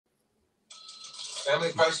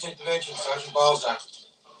Family crisis intervention, Sergeant Balzak.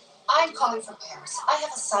 I'm calling from Paris. I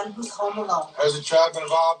have a son who's home alone. Has the child been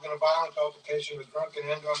involved in a violent altercation with drunken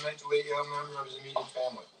and/or mentally ill member of his immediate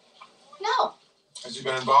family? No. Has he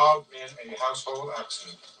been involved in a household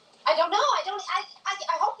accident? I don't know.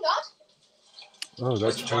 I hope not. Oh,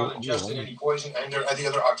 that's Has the child ingested any poison and or any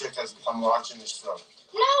other object has become lodged in his throat?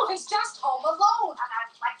 No, he's just home alone. And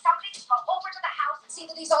I'd like somebody to go over to the house and see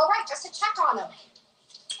that he's all right, just to check on him.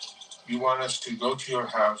 You want us to go to your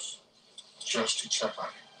house just to check on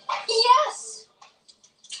him? Yes.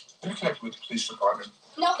 Did you connect with the police department?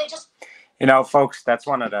 No, they just... You know, folks, that's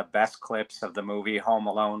one of the best clips of the movie Home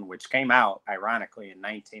Alone, which came out, ironically, in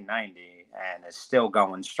 1990 and is still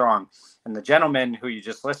going strong. And the gentleman who you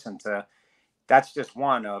just listened to, that's just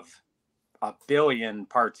one of a billion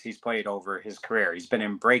parts he's played over his career. He's been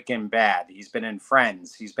in Breaking Bad. He's been in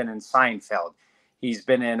Friends. He's been in Seinfeld. He's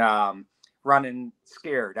been in Running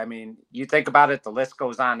Scared. I mean, you think about it, the list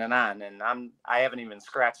goes on. And I haven't even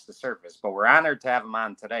scratched the surface, but we're honored to have him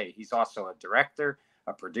on today. He's also a director,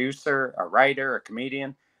 a producer, a writer, a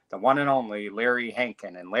comedian, the one and only Larry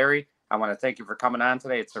Hankin. And Larry, I want to thank you for coming on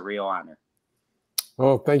today. It's a real honor.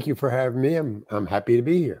 Well, thank you for having me. I'm happy to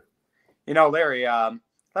be here. You know, Larry,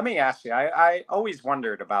 let me ask you, I always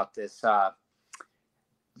wondered about this.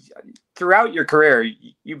 Throughout your career,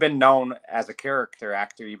 you've been known as a character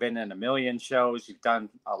actor. You've been in a million shows. You've done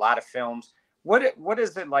a lot of films. What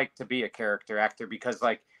is it like to be a character actor? Because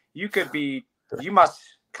like you must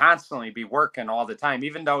constantly be working all the time,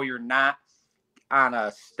 even though you're not on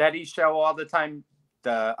a steady show all the time.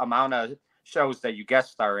 The amount of shows that you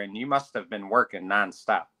guest star in, you must have been working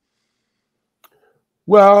nonstop.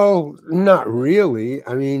 Well, not really.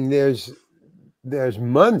 I mean, there's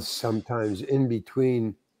months sometimes in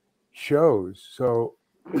between shows. So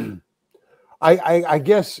I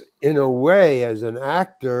guess in a way as an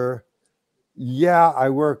actor, yeah, I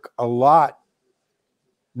work a lot,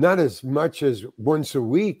 not as much as once a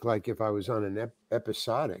week, like if I was on an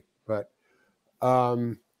episodic, but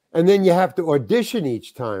and then you have to audition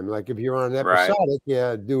each time. Like if you're on an episodic, right,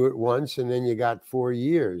 yeah, do it once, and then you got 4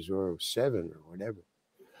 years or 7 or whatever.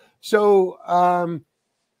 So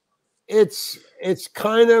it's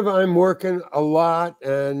kind of, I'm working a lot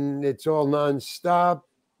and it's all nonstop,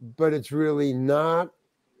 but it's really not.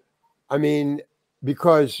 I mean,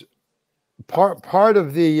 because part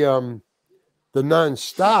of the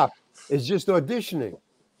nonstop is just auditioning.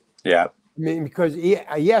 Yeah. I mean, because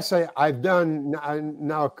yes, I've done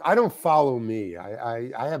now. I don't follow me.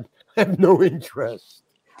 I have no interest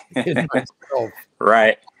in myself,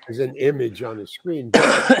 right, as an image on the screen.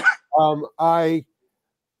 But,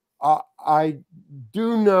 I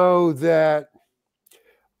do know that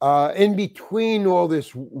in between all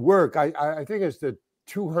this work, I think it's the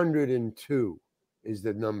 202 is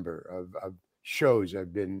the number of shows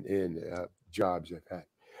I've been in, jobs I've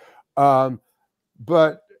had.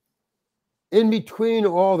 But in between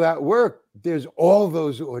all that work, there's all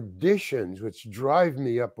those auditions, which drive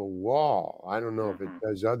me up a wall. I don't know if it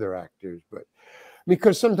does other actors, but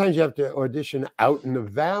because sometimes you have to audition out in the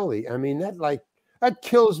valley. I mean, that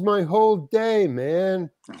kills my whole day, man.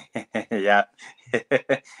 Yeah,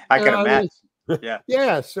 I can imagine. Yeah,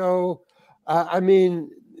 yeah. So, I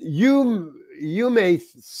mean, you may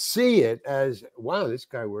see it as, wow, this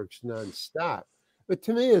guy works nonstop. But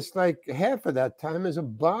to me, it's like half of that time is a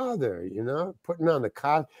bother, you know, putting on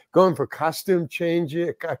the going for costume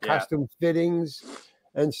changes, costume fittings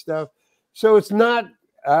and stuff. So it's not,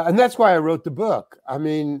 and that's why I wrote the book. I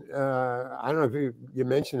mean, I don't know if you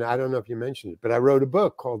mentioned it. I don't know if you mentioned it, but I wrote a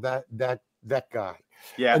book called That Guy.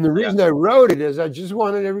 Yeah. And the reason I wrote it is I just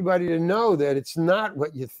wanted everybody to know that it's not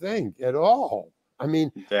what you think at all. I mean,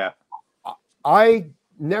 yeah, I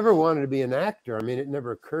never wanted to be an actor. I mean, it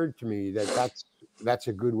never occurred to me that that's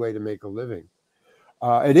a good way to make a living.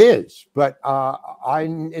 It is, but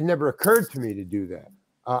it never occurred to me to do that.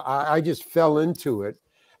 I just fell into it,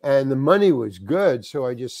 and the money was good, so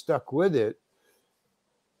I just stuck with it.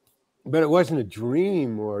 But it wasn't a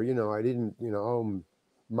dream, or I didn't, oh,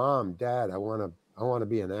 Mom, Dad, I want to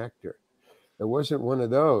be an actor. It wasn't one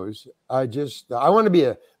of those. I want to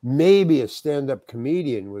be maybe a stand-up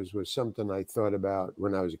comedian was something I thought about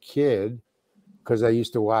when I was a kid, because I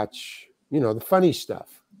used to watch, the funny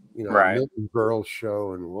stuff, right, Milton Berle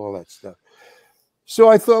show and all that stuff. So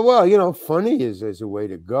I thought, well, funny is a way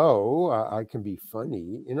to go. I can be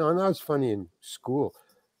funny, and I was funny in school,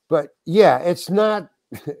 but yeah, it's not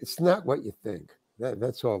what you think.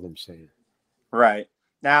 That's all I'm saying. Right.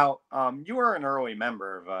 Now, you were an early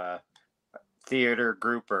member of a theater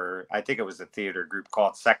group, or I think it was a theater group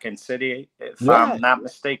called Second City, if I'm not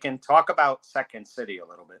mistaken. Talk about Second City a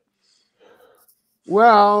little bit.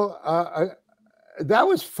 Well, that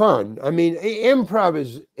was fun. I mean, improv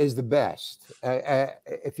is the best.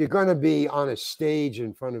 If you're going to be on a stage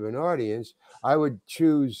in front of an audience, I would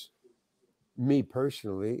choose, me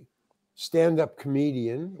personally, stand-up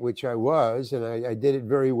comedian, which I was, and I did it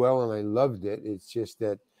very well, and I loved it. It's just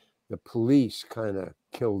that the police kind of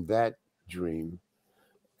killed that dream,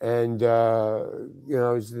 and it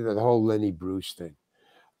was the whole Lenny Bruce thing.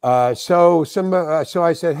 So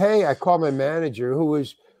I said, hey, I called my manager, who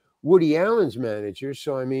was Woody Allen's manager.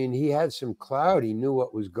 So I mean, he had some clout. He knew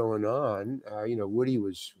what was going on. Woody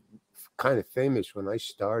was kind of famous when I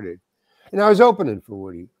started, and I was opening for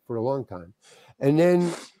Woody for a long time. And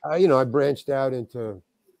then, I branched out into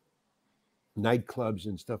nightclubs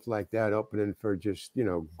and stuff like that, opening for just,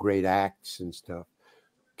 great acts and stuff.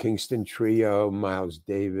 Kingston Trio, Miles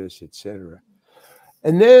Davis, etc.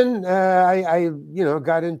 And then I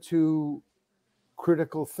got into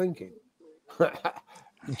critical thinking.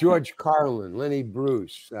 George Carlin, Lenny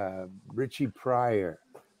Bruce, Richie Pryor,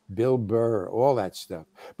 Bill Burr, all that stuff.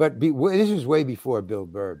 But this is way before Bill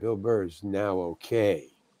Burr. Bill Burr is now okay.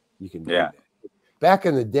 You can do that. Back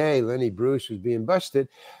in the day, Lenny Bruce was being busted,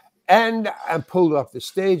 and I'm pulled off the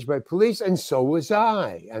stage by police, and so was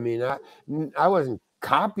I. I mean, I wasn't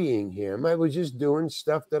copying him. I was just doing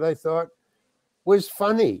stuff that I thought was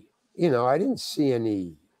funny. I didn't see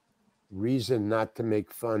any reason not to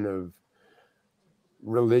make fun of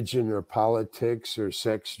religion or politics or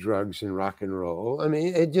sex, drugs, and rock and roll. I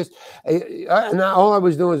mean, and all I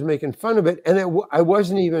was doing was making fun of it. And I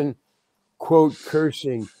wasn't even, quote,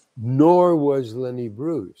 cursing, nor was Lenny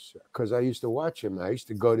Bruce, because I used to watch him. I used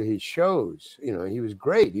to go to his shows. He was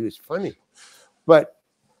great. He was funny. But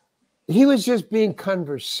he was just being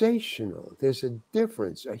conversational. There's a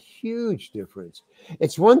difference, a huge difference.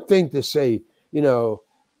 It's one thing to say,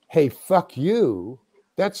 hey, fuck you.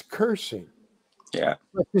 That's cursing. Yeah.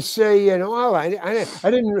 But to say, well, I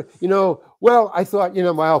didn't, well, I thought,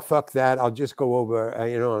 well, fuck that. I'll just go over,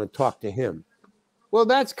 and talk to him. Well,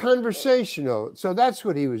 that's conversational. So that's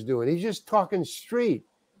what he was doing. He's just talking street.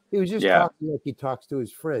 He was just talking like he talks to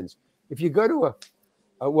his friends. If you go to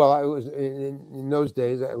I was in those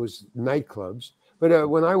days, it was nightclubs. But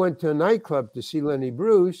when I went to a nightclub to see Lenny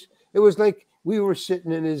Bruce, it was like we were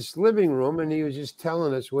sitting in his living room and he was just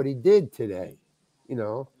telling us what he did today.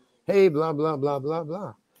 Hey, blah, blah, blah, blah,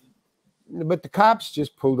 blah. But the cops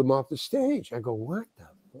just pulled him off the stage. I go, what the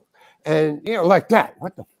fuck? And, like that.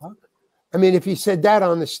 What the fuck? I mean, if he said that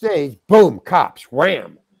on the stage, boom, cops,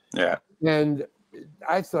 wham. Yeah. And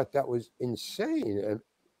I thought that was insane.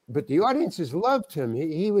 But the audiences loved him.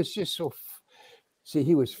 He was just so,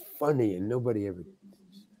 he was funny and nobody ever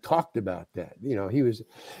talked about that. He was,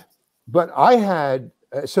 but I had,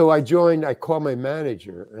 so I called my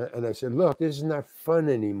manager and I said, look, this is not fun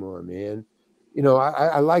anymore, man.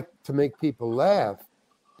 I like to make people laugh,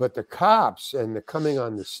 but the cops and the coming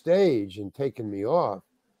on the stage and taking me off,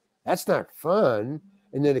 that's not fun.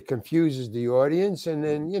 And then it confuses the audience and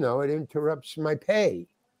then, it interrupts my pay.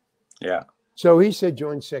 Yeah. So he said,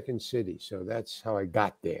 join Second City. So that's how I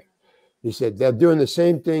got there. He said, they're doing the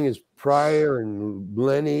same thing as Pryor and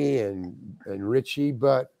Lenny and Richie,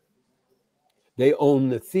 but they own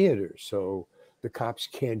the theater. So the cops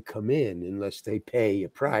can't come in unless they pay a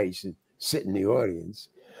price and sit in the audience.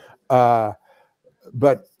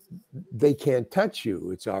 But they can't touch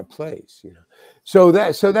you. It's our place, So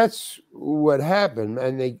that's what happened.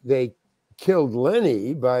 And they killed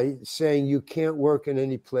Lenny by saying you can't work in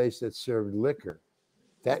any place that served liquor.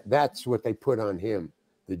 That's what they put on him,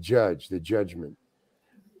 the judgment.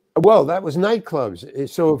 Well, that was nightclubs.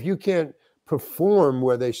 So if you can't perform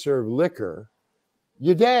where they serve liquor,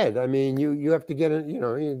 you're dead. I mean, you have to get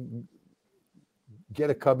you get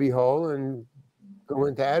a cubby hole and go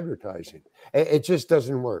into advertising. It just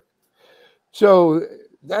doesn't work. So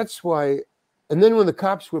that's why. And then when the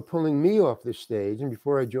cops were pulling me off the stage, and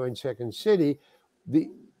before I joined Second City,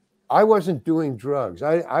 I wasn't doing drugs.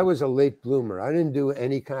 I was a late bloomer. I didn't do I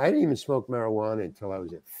didn't even smoke marijuana until I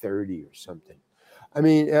was at 30 or something. I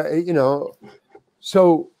mean,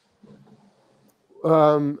 so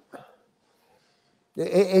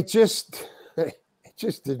it just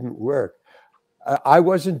didn't work. I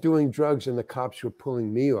wasn't doing drugs, and the cops were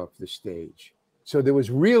pulling me off the stage. So there was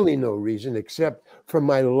really no reason except for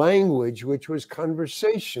my language, which was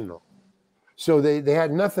conversational. So they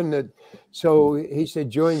had nothing so he said,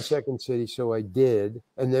 join Second City. So I did.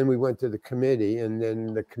 And then we went to the committee, and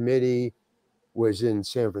then the committee was in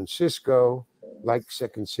San Francisco, like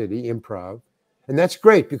Second City, improv. And that's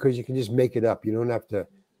great because you can just make it up. You don't have to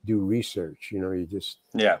do research. You just.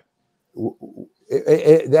 Yeah.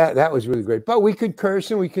 That was really great. But we could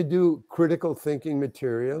curse and we could do critical thinking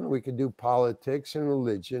material. We could do politics and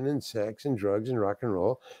religion and sex and drugs and rock and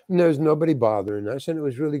roll. And there was nobody bothering us. And it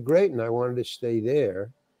was really great. And I wanted to stay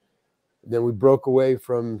there. Then we broke away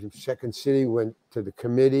from Second City, went to the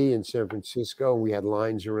Committee in San Francisco, and we had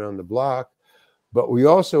lines around the block. But we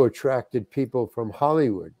also attracted people from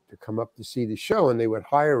Hollywood to come up to see the show, and they would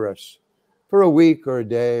hire us for a week or a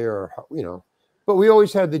day or, you know. But we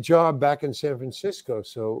always had the job back in San Francisco,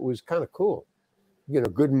 so it was kind of cool. You know,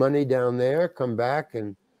 good money down there, come back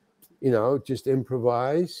and, you know, just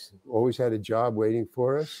improvise. Always had a job waiting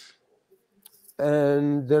for us.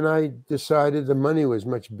 And then I decided the money was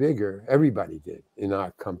much bigger. Everybody did in our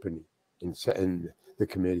company, in the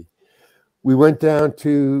Committee. We went down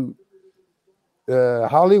to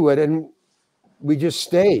Hollywood and we just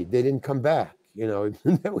stayed. They didn't come back, you know.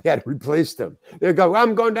 We had to replace them. They'd go, well,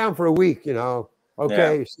 I'm going down for a week, you know.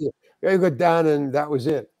 Okay, yeah. They go down and that was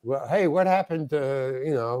it. Well, hey, what happened to,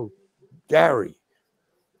 you know, Gary?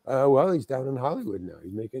 Well, he's down in Hollywood now.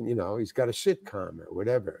 He's making, you know, he's got a sitcom or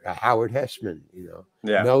whatever. Howard Hessman, you know,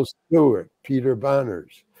 Mel Stewart, Peter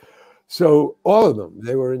Bonners. So all of them,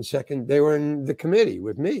 they were in the Committee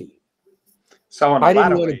with me. So in a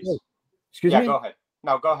lot of ways. Excuse me? Go ahead.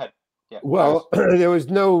 No, go ahead. Yeah. Well, there was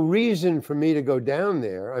no reason for me to go down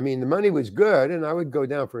there. I mean, the money was good and I would go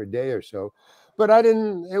down for a day or so, but I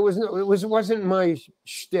didn't, it wasn't my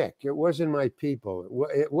shtick. It wasn't my people.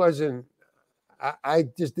 It wasn't, I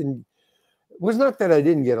just didn't, it was not that I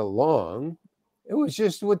didn't get along. It was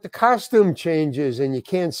just with the costume changes and you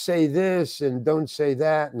can't say this and don't say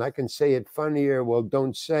that. And I can say it funnier. Well,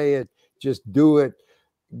 don't say it, just do it.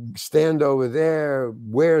 Stand over there,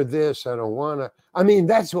 wear this. I don't want to. I mean,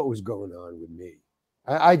 that's what was going on with me.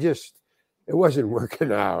 I just, it wasn't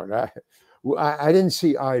working out. I didn't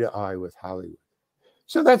see eye to eye with Hollywood.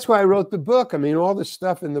 So that's why I wrote the book. I mean, all the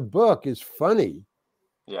stuff in the book is funny.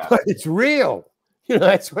 Yeah. But it's real. You know,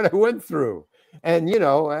 that's what I went through. And, you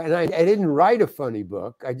know, and I didn't write a funny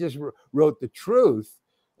book. I just wrote the truth.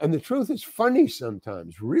 And the truth is funny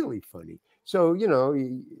sometimes, really funny. So, you know,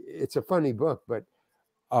 it's a funny book. But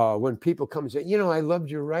when people come and say, you know, I loved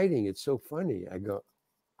your writing, it's so funny. I go,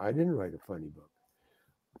 I didn't write a funny book.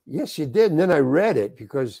 Yes, you did. And then I read it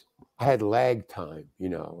because I had lag time. You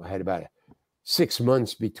know, I had about 6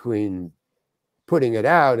 months between putting it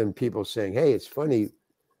out and people saying, hey, it's funny.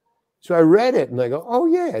 So I read it and I go, oh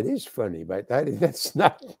yeah, it is funny, but that's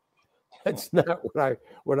not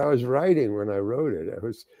what I was writing when I wrote it. It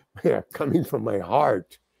was coming from my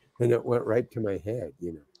heart, and it went right to my head,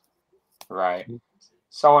 you know. Right.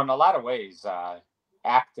 So in a lot of ways,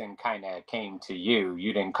 acting kind of came to you.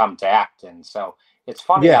 You didn't come to acting. So it's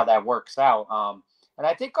funny how that works out. And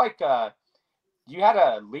I think like you had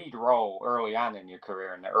a lead role early on in your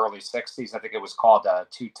career in the early 60s. I think it was called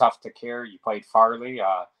Too Tough to Care. You played Farley.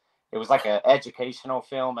 It was like an educational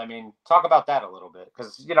film. I mean, talk about that a little bit.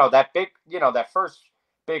 Because, you know, that first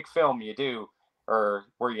big film you do or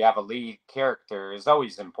where you have a lead character is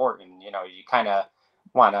always important. You know, you kind of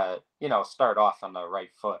want to, you know, start off on the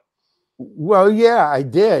right foot. Well, yeah, I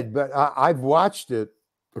did. But I've watched it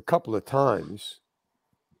a couple of times.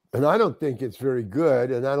 And I don't think it's very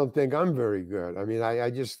good. And I don't think I'm very good. I mean, I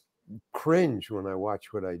just cringe when I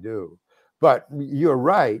watch what I do. But you're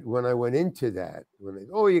right. When I went into that,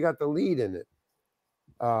 you got the lead in it.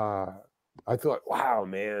 I thought, wow,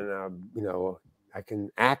 man, you know, I can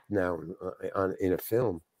act now in a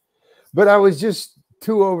film. But I was just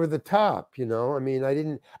too over the top, you know. I mean,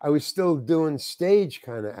 I was still doing stage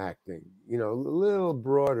kind of acting, you know, a little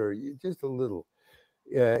broader, just a little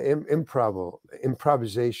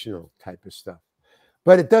improvisational type of stuff.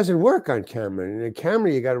 But it doesn't work on camera. And in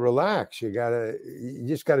camera, you got to relax. You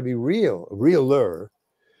just got to be realer.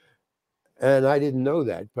 And I didn't know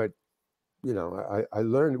that, but you know, I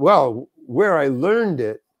learned. Well, where I learned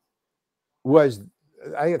it was,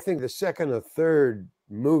 I think, the second or third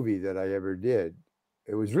movie that I ever did.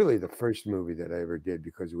 It was really the first movie that I ever did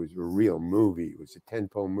because it was a real movie. It was a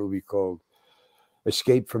tentpole movie called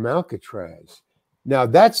Escape from Alcatraz. Now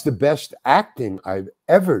that's the best acting I've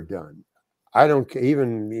ever done. I don't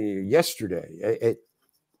even yesterday,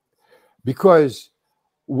 because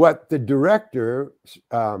what the director,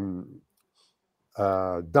 Don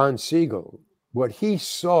Siegel, what he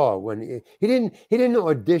saw when he didn't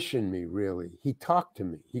audition me really. He talked to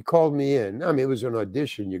me. He called me in. I mean, it was an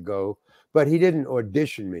audition, you go, but he didn't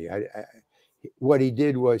audition me. What he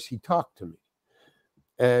did was he talked to me,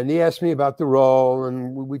 and he asked me about the role,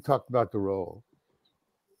 and we talked about the role.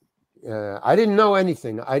 I didn't know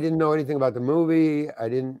anything. I didn't know anything about the movie.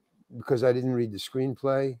 Because I didn't read the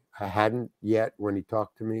screenplay. I hadn't yet when he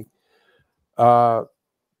talked to me.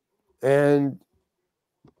 And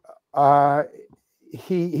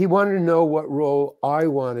he wanted to know what role I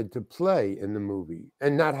wanted to play in the movie.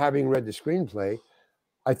 And not having read the screenplay,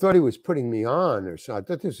 I thought he was putting me on or something. I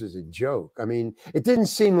thought this was a joke. I mean, it didn't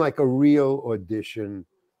seem like a real audition.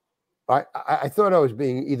 I thought I was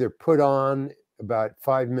being either put on about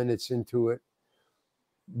 5 minutes into it,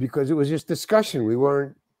 because it was just discussion. We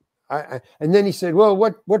weren't. And then he said, "Well,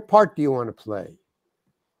 what part do you want to play?"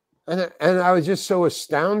 And I was just so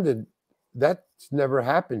astounded. That's never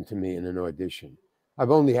happened to me in an audition.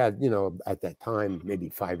 I've only had, at that time, maybe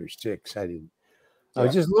 5 or 6. I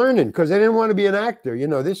was just learning because I didn't want to be an actor.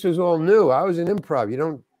 This was all new. I was in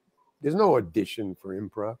improv. There's no audition for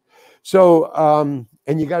improv. So,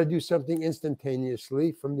 and you got to do something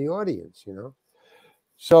instantaneously from the audience,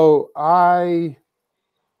 So I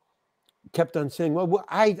kept on saying, well,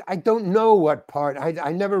 I don't know what part.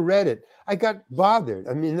 I never read it. I got bothered.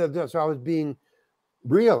 I mean, so I was being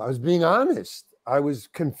real. I was being honest. I was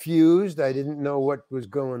confused. I didn't know what was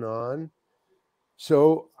going on.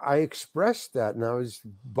 So I expressed that, and I was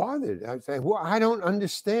bothered. I was saying, well, I don't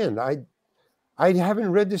understand. I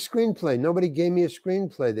haven't read the screenplay. Nobody gave me a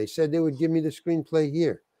screenplay. They said they would give me the screenplay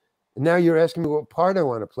here. And now you're asking me what part I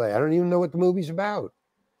want to play. I don't even know what the movie's about.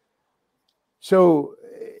 So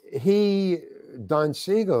Don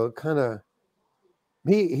Siegel kind of,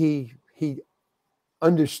 he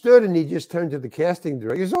understood, and he just turned to the casting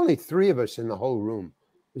director. There's only 3 of us in the whole room,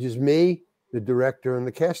 which is me, the director, and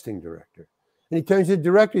the casting director. And he turns to the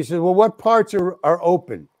director. He says, well, what parts are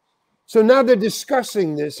open? So now they're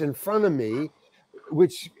discussing this in front of me,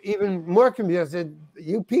 which even more confusing. I said,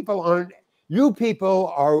 you people are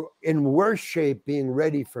in worse shape being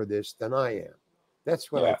ready for this than I am.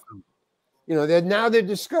 That's what I found. They're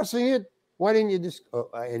discussing it. Why didn't you just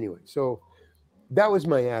anyway? So that was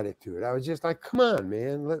my attitude. I was just like, come on,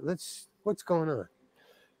 man, what's going on?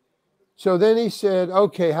 So then he said,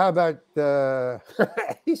 okay, how about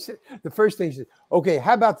he said, the first thing he said, okay,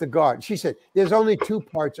 how about the guard? She said, there's only 2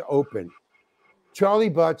 parts open. Charlie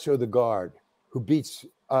Butts or the guard who beats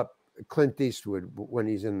up Clint Eastwood when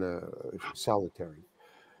he's in the solitary.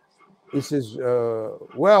 He says,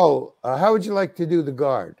 well, how would you like to do the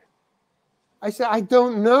guard? I said, I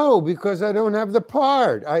don't know, because I don't have the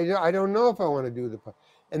part. I don't know if I want to do the part.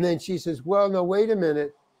 And then she says, well, no, wait a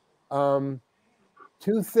minute. 2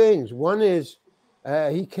 things. One is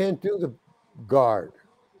he can't do the guard.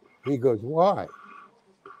 He goes, why?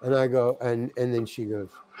 And I go, and then she goes,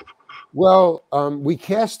 well, we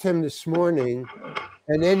cast him this morning,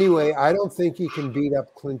 and anyway, I don't think he can beat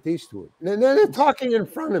up Clint Eastwood. And then they're talking in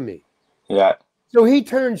front of me. Yeah. So he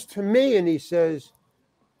turns to me and he says,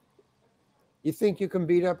 you think you can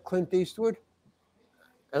beat up Clint Eastwood?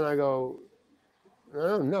 And I go,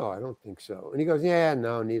 oh, no, I don't think so. And he goes, yeah,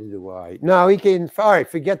 no, neither do I. No, he can. All right,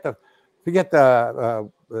 forget the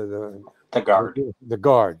guard. The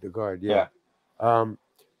guard. Yeah.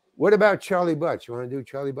 What about Charlie Butts? You want to do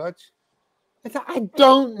Charlie Butts? I thought, I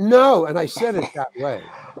don't know. And I said it that way.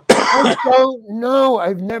 I don't know.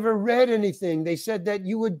 I've never read anything. They said that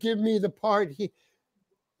you would give me the part.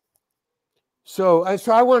 So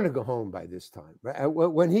I wanted to go home by this time.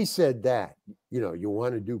 When he said that, you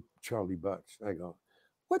want to do Charlie Butts, I go,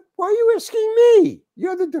 what? Why are you asking me?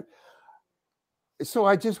 You're So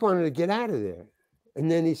I just wanted to get out of there. And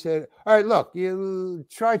then he said, all right, look, you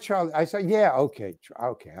try Charlie. I said, yeah, okay.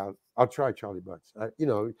 I'll try Charlie Butts. I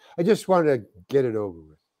just wanted to get it over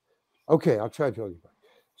with. Okay, I'll try Charlie Butts.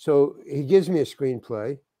 So he gives me a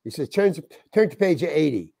screenplay. He says, turn to page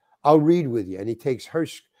 80. I'll read with you. And he takes her.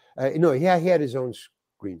 He had his own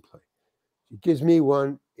screenplay. He gives me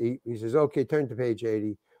one. He says, okay, turn to page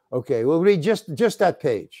 80. Okay, we'll read just that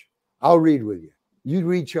page. I'll read with you. You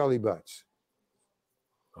read Charlie Butts.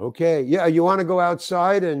 Okay, yeah, you want to go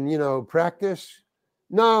outside and, practice?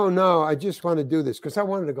 No, I just want to do this because I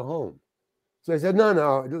wanted to go home. So I said,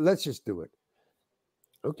 no, let's just do it.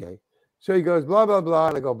 Okay. So he goes, blah, blah, blah.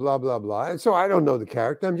 And I go, blah, blah, blah. And so I don't know the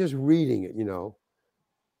character. I'm just reading it,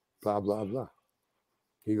 blah, blah, blah.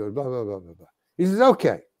 He goes, blah, blah, blah, blah, blah. He says,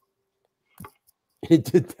 okay. He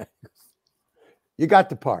did that. You got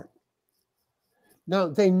the part. No,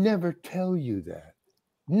 they never tell you that.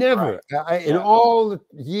 Never. Right. In all the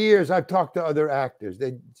years I've talked to other actors,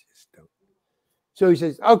 they just don't. So he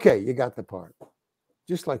says, okay, you got the part.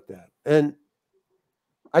 Just like that. And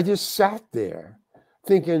I just sat there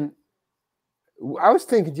thinking, I was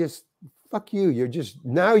thinking just, fuck you. You're just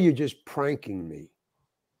pranking me.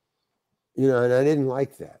 And I didn't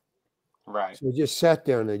like that. Right. So I just sat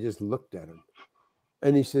there and I just looked at him.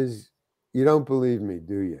 And he says, you don't believe me,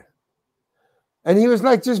 do you? And he was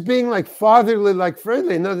like just being like fatherly, like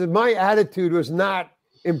friendly. In other words, my attitude was not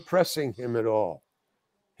impressing him at all.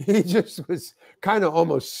 He just was kind of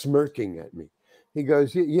almost smirking at me. He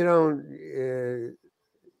goes, you don't,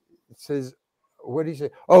 says, what did he say?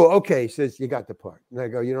 Oh, okay. He says, you got the part. And I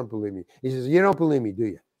go, you don't believe me. He says, you don't believe me, do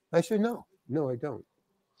you? I said, no, I don't.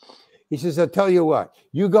 He says, I'll tell you what,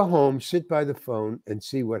 you go home, sit by the phone and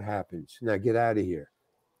see what happens. Now get out of here.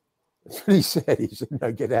 That's what he said. He said, now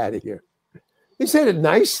get out of here. He said it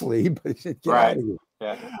nicely, but he said, get out of here.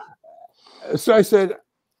 Yeah. So I said,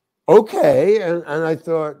 okay. And I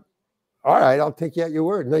thought, all right, I'll take you at your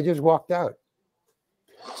word. And I just walked out.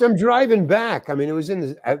 So I'm driving back. I mean, it was in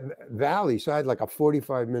the valley. So I had like a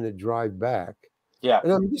 45-minute drive back. Yeah.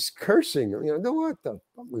 And I'm just cursing. What the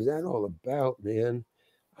fuck was that all about, man?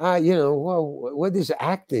 Well, what is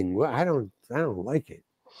acting? Well, I don't like it.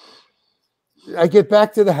 I get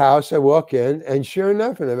back to the house, I walk in, and sure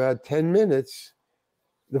enough, in about 10 minutes,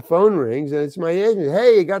 the phone rings, and it's my agent.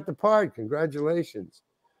 Hey, you got the part. Congratulations.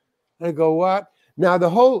 And I go, what? Now,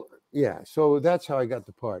 so that's how I got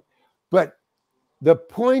the part. But the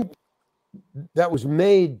point that was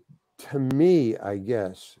made to me, I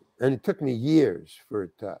guess, and it took me years for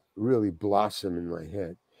it to really blossom in my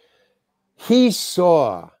head. He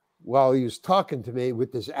saw, while he was talking to me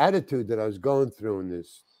with this attitude that I was going through and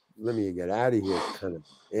this, let me get out of here kind of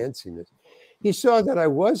antsiness, he saw that I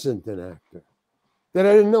wasn't an actor, that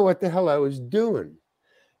I didn't know what the hell I was doing.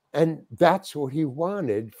 And that's what he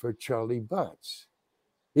wanted for Charlie Butts.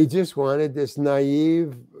 He just wanted this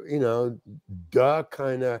naive, duh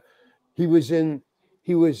kind of, he was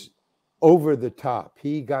over the top.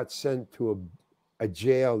 He got sent to a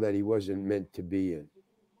jail that he wasn't meant to be in.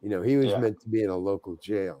 He was meant to be in a local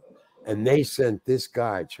jail. And they sent this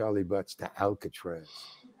guy, Charlie Butts, to Alcatraz.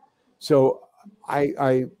 So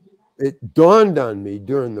it dawned on me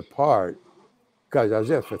during the part, because I was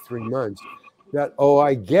there for 3 months, that,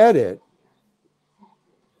 I get it.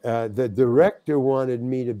 The director wanted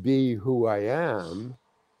me to be who I am,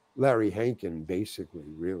 Larry Hankin, basically,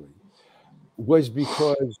 really, was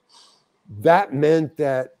because that meant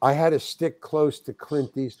that I had to stick close to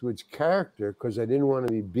Clint Eastwood's character because I didn't want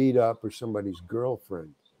to be beat up or somebody's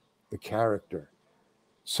girlfriend, the character.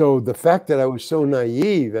 So the fact that I was so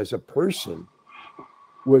naive as a person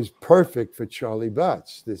was perfect for Charlie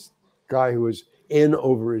Butts, this guy who was in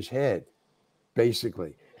over his head,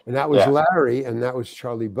 basically. And that was Larry, and that was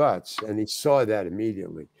Charlie Butts, and he saw that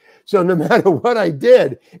immediately. So no matter what I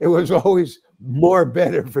did, it was always more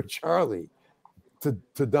better for Charlie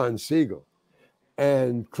to Don Siegel.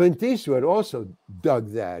 And Clint Eastwood also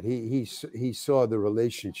dug that. He saw the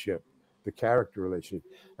relationship, the character relationship.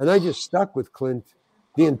 And I just stuck with Clint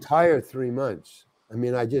the entire 3 months. I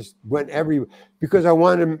mean, I just went because I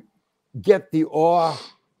wanted to get the awe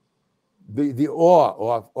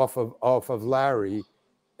off of Larry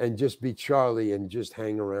and just be Charlie and just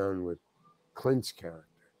hang around with Clint's character.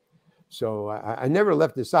 So I never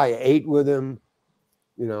left his side. I ate with him.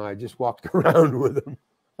 I just walked around with him.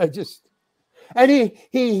 And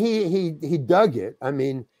he dug it. I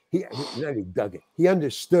mean, he dug it. He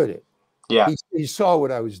understood it. Yeah. He saw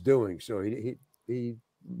what I was doing. So he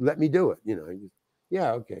let me do it.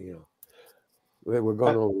 Okay. We're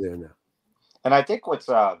going over there now. And I think what's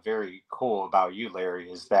very cool about you,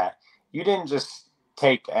 Larry, is that you didn't just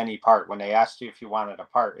take any part. When they asked you if you wanted a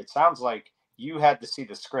part, it sounds like you had to see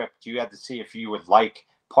the script. You had to see if you would like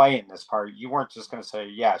playing this part. You weren't just going to say,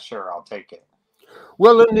 yeah, sure, I'll take it.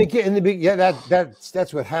 Well,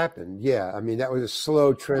 that's what happened. Yeah, I mean, that was a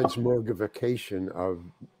slow transmogrification of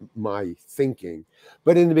my thinking.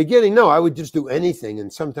 But in the beginning, no, I would just do anything,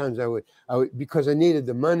 and sometimes I would because I needed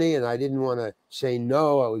the money and I didn't want to say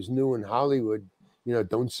no. I was new in Hollywood,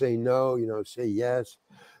 don't say no, say yes.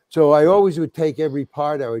 So I always would take every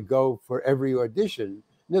part. I would go for every audition.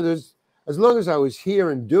 As long as I was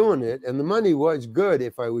here and doing it, and the money was good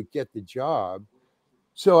if I would get the job.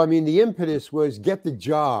 So, I mean, the impetus was get the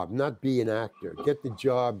job, not be an actor. Get the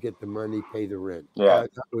job, get the money, pay the rent. Yeah.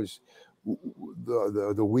 That was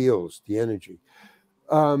the wheels, the energy.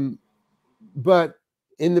 But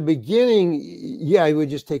in the beginning, I would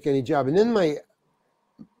just take any job. And then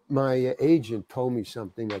my agent told me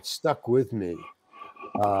something that stuck with me.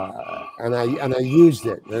 And I used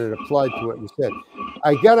it, and it applied to what you said.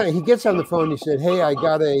 He gets on the phone, he said, hey, I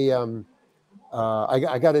got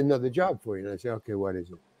I got another job for you. And I say, okay, what is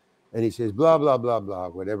it? And he says, blah, blah, blah, blah,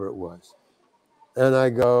 whatever it was. And I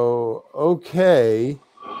go, okay.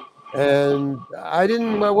 And I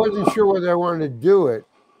wasn't sure whether I wanted to do it.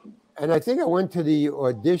 And I think I went to the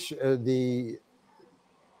audition,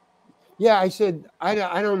 Yeah, I said, I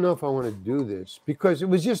don't know if I want to do this because it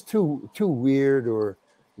was just too weird, or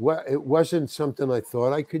what, it wasn't something I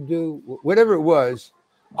thought I could do. Whatever it was,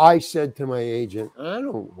 I said to my agent,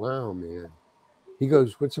 wow, man. He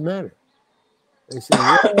goes, what's the matter? I said,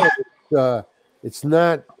 well, it's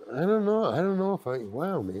not, I don't know. I don't know if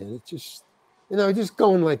wow, man. It's just, just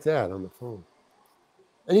going like that on the phone.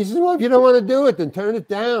 And he says, well, if you don't want to do it, then turn it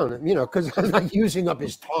down, because I'm not using up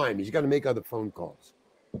his time. He's got to make other phone calls,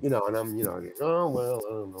 and I'm, oh, well,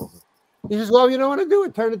 I don't know. He says, well, if you don't want to do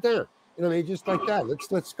it, turn it down. Just like that. Let's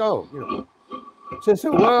go, So I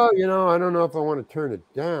said, well, I don't know if I want to turn it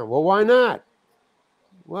down. Well, why not?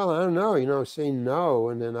 Well, I don't know, say no,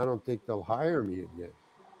 and then I don't think they'll hire me again.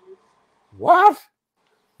 What?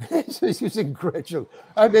 He's incredulous.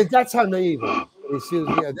 I mean, that's how naive I am. He says,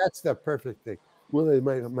 yeah, that's the perfect thing. Well, they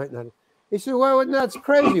might not. He said, well, that's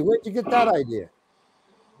crazy. Where'd you get that idea?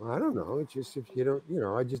 Well, I don't know. It's just if you don't,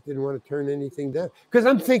 I just didn't want to turn anything down. Because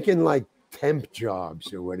I'm thinking like temp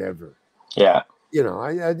jobs or whatever. Yeah.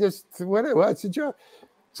 I just, what's a job?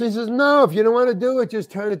 So he says, no, if you don't want to do it,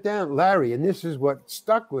 just turn it down. Larry, and this is what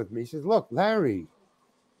stuck with me. He says, look, Larry,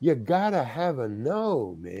 you got to have a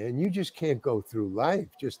no, man. You just can't go through life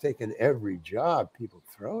just taking every job people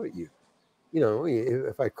throw at you.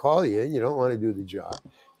 If I call you and you don't want to do the job,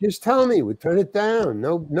 just tell me. We'll turn it down.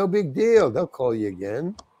 No big deal. They'll call you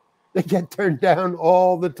again. They get turned down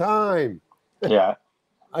all the time. Yeah.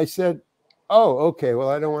 I said, oh, okay. Well,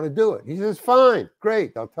 I don't want to do it. He says, fine,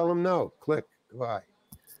 great. I'll tell him no. Click. Goodbye.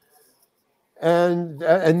 And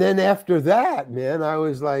then after that, man, I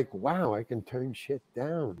was like, wow, I can turn shit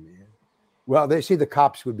down, man. Well, they see the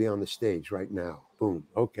cops would be on the stage right now. Boom.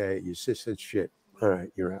 Okay, you said shit. All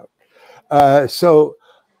right, you're out. So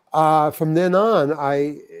from then on,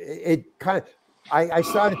 I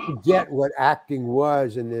started to get what acting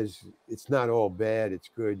was, and it's not all bad.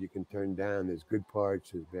 It's good. You can turn down. There's good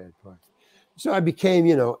parts. There's bad parts. So I became,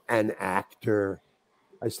 an actor.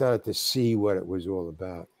 I started to see what it was all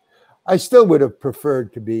about. I still would have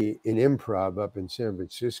preferred to be in improv up in San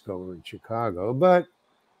Francisco or in Chicago, but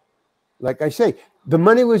like I say, the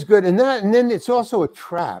money was good, and then it's also a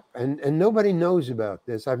trap, and nobody knows about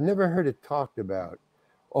this. I've never heard it talked about,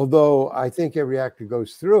 although I think every actor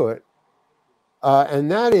goes through it,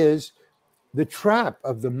 and that is the trap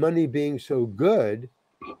of the money being so good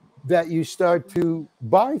that you start to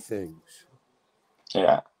buy things.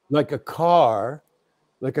 Yeah. Like a car,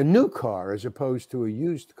 like a new car as opposed to a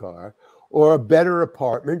used car, or a better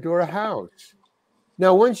apartment or a house.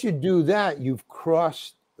 Now, once you do that, you've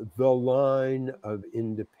crossed the line of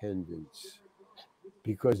independence,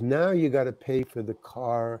 because now you got to pay for the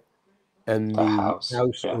car and the house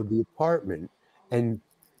yeah. or the apartment. And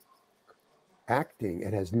acting,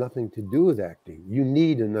 it has nothing to do with acting. You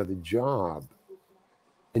need another job.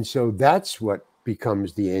 And so that's what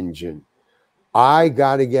becomes the engine. I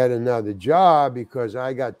got to get another job because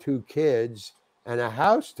I got 2 kids and a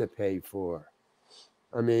house to pay for.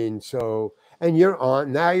 I mean, and you're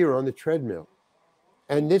on the treadmill.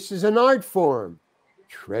 And this is an art form.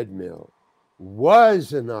 Treadmill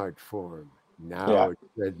was an art form. Now it's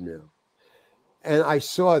treadmill. And I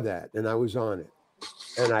saw that and I was on it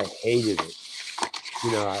and I hated it.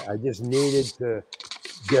 I just needed to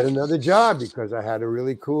get another job because I had a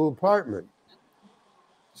really cool apartment.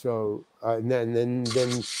 So and then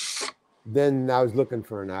I was looking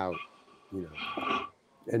for an out,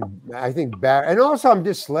 and I think and also I'm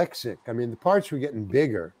dyslexic. I mean, the parts were getting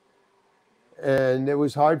bigger, and it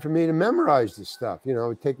was hard for me to memorize the stuff. It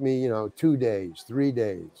would take me 2 days, 3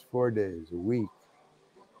 days, 4 days, a week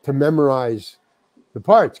to memorize the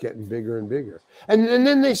parts getting bigger and bigger. And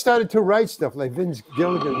then they started to write stuff like Vince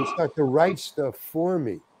Gilligan would start to write stuff for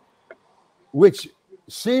me, which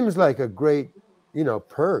seems like a great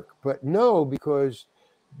perk, but no, because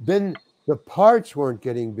then the parts weren't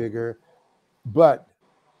getting bigger, but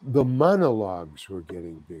the monologues were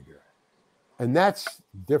getting bigger. And that's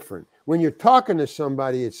different. When you're talking to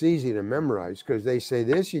somebody, it's easy to memorize because they say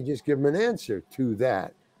this, you just give them an answer to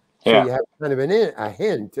that. So you have kind of a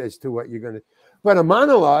hint as to what you're going to, but a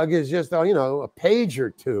monologue is just, a page or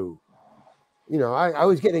two. I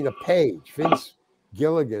was getting a page. Vince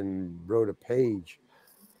Gilligan wrote a page.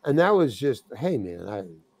 And that was just, hey,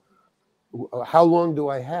 man, how long do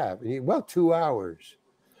I have? Well, 2 hours.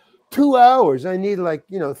 2 hours. I need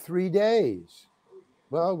 3 days.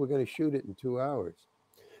 Well, we're going to shoot it in 2 hours.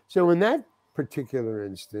 So in that particular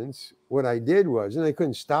instance, what I did was, and they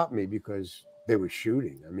couldn't stop me because they were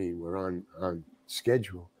shooting. I mean, we're on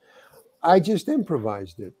schedule. I just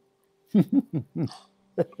improvised it.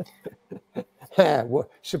 Well,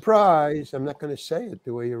 surprise. I'm not going to say it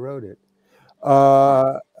the way you wrote it.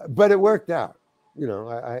 But it worked out. You know,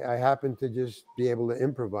 I happened to just be able to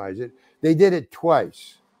improvise it. They did it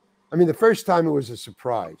twice. I mean, the first time it was a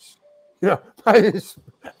surprise. You know,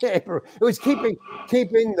 it was keeping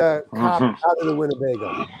the cop out of the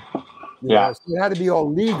Winnebago. You know, so it had to be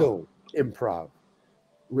all legal improv,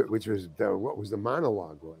 which was what was the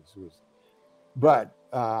monologue was. But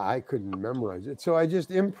I couldn't memorize it, so I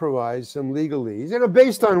just improvised some legalese, you know,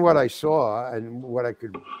 based on what I saw and what I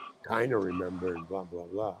could kind of remember, and blah blah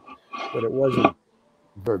blah. But it wasn't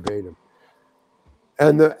verbatim.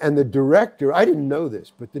 And the director, I didn't know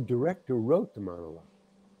this, but the director wrote the monologue.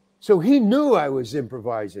 So he knew I was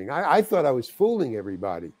improvising. I thought I was fooling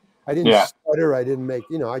everybody. I didn't stutter. I didn't make,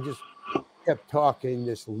 you know, I just kept talking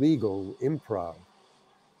this legal improv.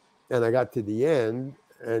 And I got to the end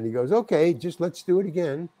and he goes, okay, just let's do it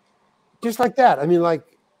again. Just like that. I mean,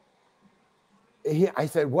 like, I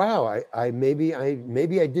said, wow, maybe I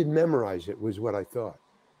did memorize it, was what I thought.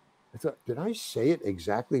 I thought, did I say it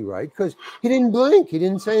exactly right? Because he didn't blink. He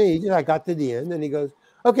didn't say anything. I got to the end and he goes,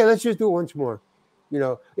 okay, let's just do it once more. You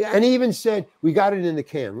know, and he even said, we got it in the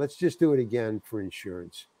can. Let's just do it again for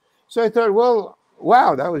insurance. So I thought, well,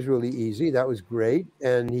 wow, that was really easy. That was great.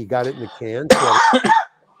 And he got it in the can. So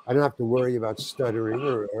I don't have to worry about stuttering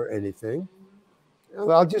or anything.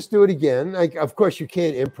 I'll just do it again. Like, of course, you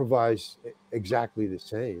can't improvise exactly the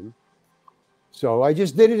same. So I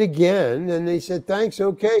just did it again. And they said, thanks.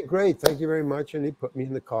 Okay, great. Thank you very much. And he put me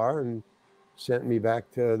in the car and sent me back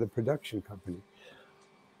to the production company.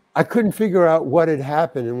 I couldn't figure out what had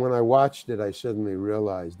happened. And when I watched it, I suddenly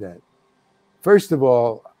realized that, first of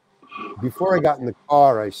all, before I got in the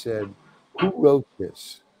car, I said, who wrote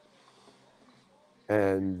this?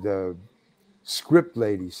 And the script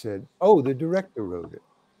lady said, oh, the director wrote it.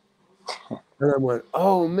 And I went,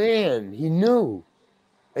 oh, man, he knew.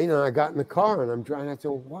 And, you know, I got in the car and I'm driving. I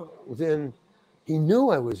thought, well, then he knew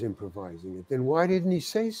I was improvising it. Then why didn't he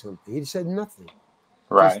say something? He said nothing.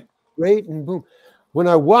 Right. Just great and boom. When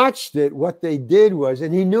I watched it, what they did was,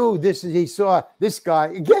 and he knew this, he saw this guy,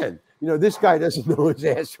 again, you know, this guy doesn't know his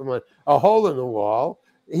ass from a hole in the wall.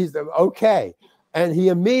 He's okay. And he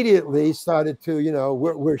immediately started to, you know,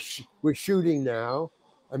 we're shooting now.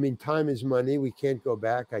 I mean, time is money. We can't go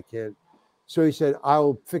back. I can't. So he said,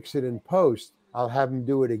 I'll fix it in post. I'll have him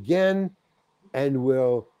do it again and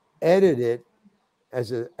we'll edit it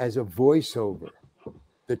as a voiceover.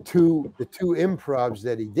 The two improvs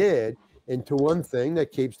that he did into one thing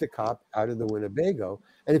that keeps the cop out of the Winnebago.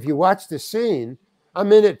 And if you watch the scene,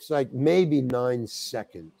 I'm in it like maybe 9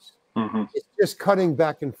 seconds. Mm-hmm. It's just cutting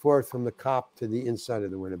back and forth from the cop to the inside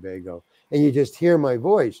of the Winnebago. And you just hear my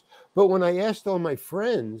voice. But when I asked all my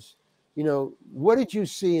friends, you know, what did you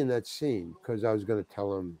see in that scene? Because I was going to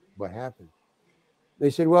tell them what happened. They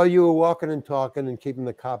said, well, you were walking and talking and keeping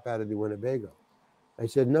the cop out of the Winnebago. I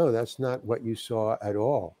said, no, that's not what you saw at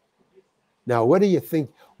all. Now, what do you think?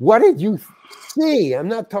 What did you see? I'm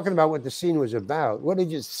not talking about what the scene was about. What did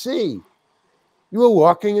you see? You were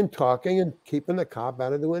walking and talking and keeping the cop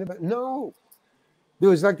out of the window. No. There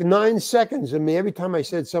was like 9 seconds of me. Every time I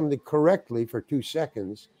said something correctly for 2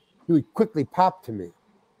 seconds, he would quickly pop to me.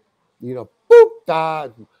 You know,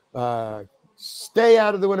 boop, stay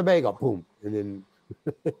out of the Winnebago, boom, and then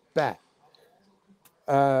back.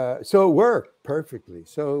 So it worked perfectly.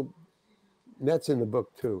 So that's in the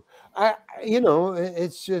book too. You know,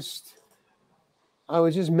 it's just, I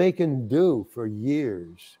was just making do for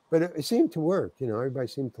years, but it seemed to work. You know, everybody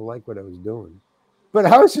seemed to like what I was doing, but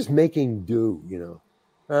I was just making do. You know,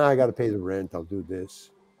 I got to pay the rent. I'll do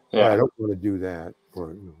this. Yeah, I don't want to do that.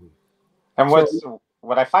 And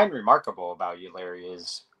what I find remarkable about you, Larry,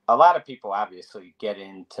 is a lot of people obviously get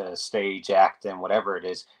into stage acting, whatever it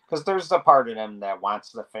is, because there's a part of them that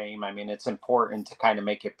wants the fame. I mean, it's important to kind of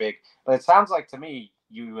make it big, but it sounds like to me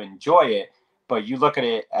you enjoy it, but you look at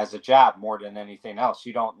it as a job more than anything else.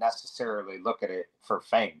 You don't necessarily look at it for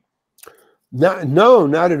fame. No,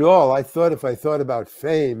 not at all. I thought if I thought about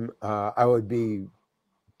fame, I would be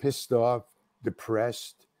pissed off,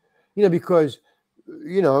 depressed, you know, because,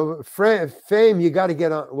 you know, fame, you got to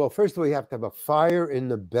get on. Well, first of all, you have to have a fire in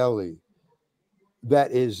the belly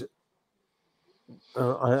that is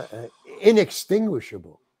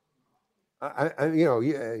inextinguishable. You know,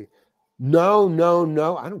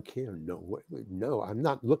 no. I don't care. No, I'm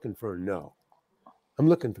not looking for a no. I'm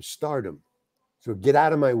looking for stardom. So get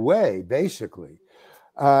out of my way, basically.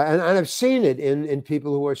 And I've seen it in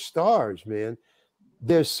people who are stars, man.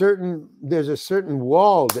 There's a certain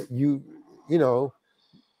wall that you know,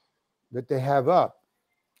 that they have up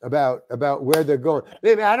about where they're going.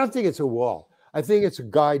 I don't think it's a wall. I think it's a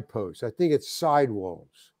guidepost. I think it's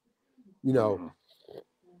sidewalls. You know,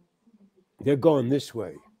 they're going this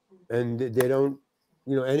way, and they don't,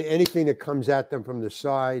 anything that comes at them from the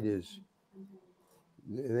side is,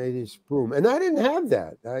 they just boom. And I didn't have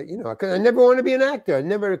that, because I never wanted to be an actor. It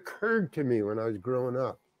never occurred to me when I was growing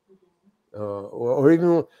up, or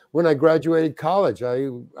even when I graduated college.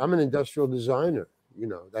 I'm an industrial designer.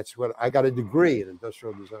 That's what I got, a degree in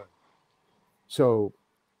industrial design. So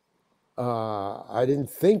I didn't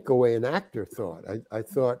think the way an actor thought. I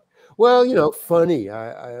thought, well, funny.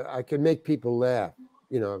 I can make people laugh,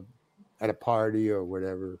 at a party or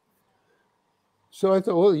whatever. So I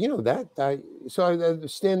thought, well, so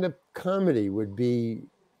stand-up comedy would be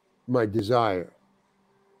my desire.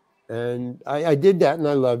 And I did that and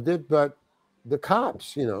I loved it, but the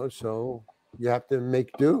cops, so you have to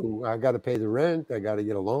make do. I got to pay the rent. I got to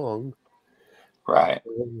get along. Right.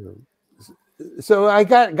 So I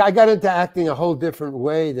got into acting a whole different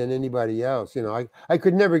way than anybody else. I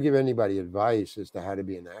could never give anybody advice as to how to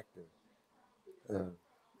be an actor.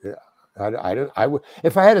 I would,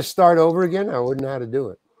 if I had to start over again, I wouldn't know how to do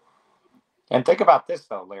it. And think about this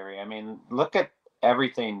though, Larry. I mean, look at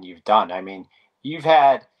everything you've done. I mean, you've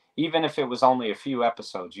had, even if it was only a few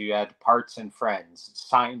episodes, you had Parts and Friends,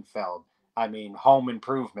 Seinfeld, I mean, Home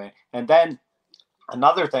Improvement. And then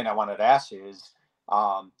another thing I wanted to ask you is,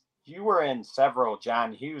 you were in several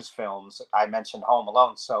John Hughes films. I mentioned Home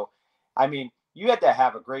Alone. So, I mean, you had to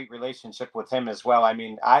have a great relationship with him as well. I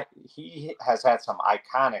mean, he has had some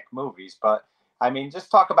iconic movies, but I mean, just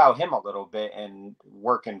talk about him a little bit and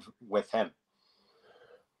working with him.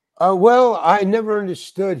 Well, I never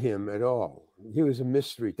understood him at all. He was a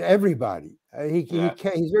mystery to everybody.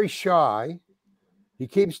 He's very shy. He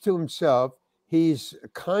keeps to himself. He's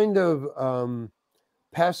kind of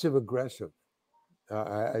passive aggressive.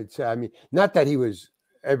 I'd say. I mean, not that he was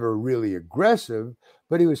ever really aggressive,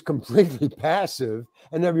 but he was completely passive.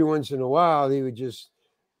 And every once in a while, he would just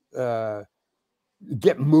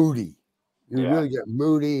get moody. He would really get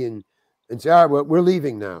moody and say, "All right, well, we're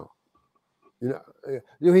leaving now."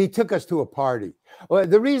 He took us to a party. Well,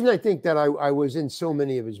 the reason I think that I was in so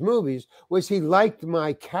many of his movies was he liked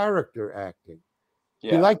my character acting.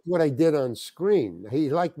 Yeah. He liked what I did on screen. He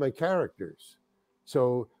liked my characters.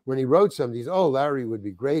 So when he wrote something, he said, "Oh, Larry would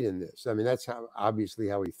be great in this." I mean, that's obviously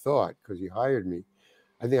how he thought, because he hired me.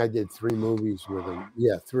 I think I did 3 movies with him.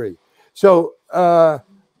 Yeah, 3. So,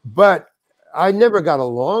 but I never got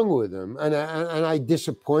along with him, and I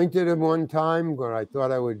disappointed him one time where I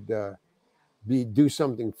thought I would do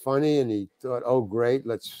something funny, and he thought, "Oh, great,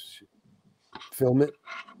 let's film it."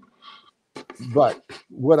 But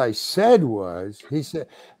what I said was, he said,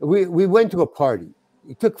 we went to a party.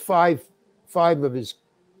 He took five of his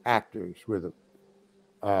actors with him,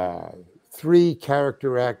 3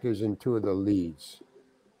 character actors and 2 of the leads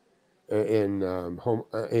in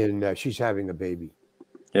She's Having a Baby.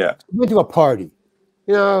 Yeah, we went to a party,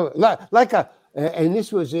 like a, and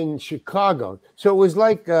this was in Chicago, so it was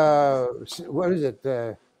like what is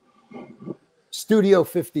it, Studio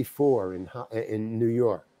 54 in New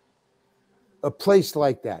York, a place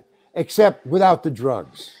like that, except without the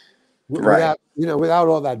drugs, right? Without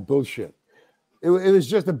all that bullshit. It was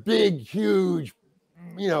just a big, huge,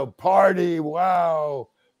 party. Wow,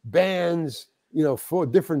 bands, 4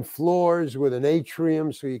 different floors with an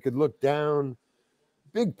atrium so you could look down.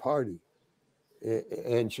 Big party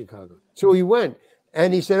in Chicago. So we went,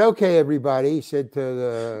 and he said, "Okay, everybody," he said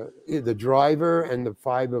to the driver and the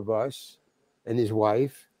 5 of us and his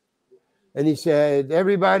wife. And he said,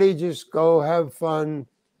 "Everybody just go have fun,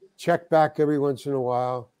 check back every once in a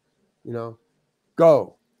while,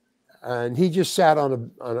 go." And he just sat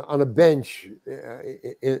on a bench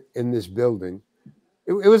in this building.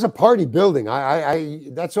 It was a party building.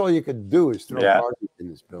 That's all you could do is throw parties in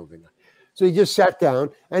this building. So he just sat down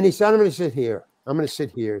and he said, "I'm going to sit here. I'm going to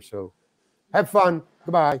sit here. So have fun.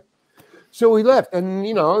 Goodbye." So we left, and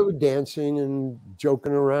dancing and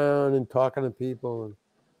joking around and talking to people,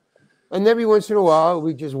 and every once in a while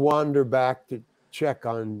we just wander back to check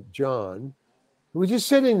on John. We're just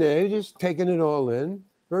sitting there, just taking it all in.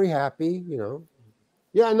 Very happy,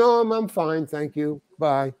 Yeah, no, I'm fine. Thank you.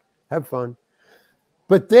 Bye. Have fun.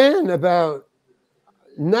 But then about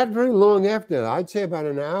not very long after, I'd say about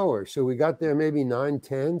an hour. So we got there maybe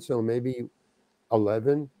 9:10. So maybe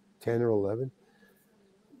 10 or 11.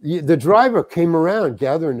 The driver came around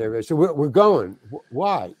gathering there. So we're going.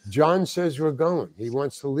 Why? John says we're going. He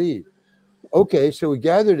wants to leave. Okay. So we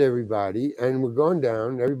gathered everybody and we're going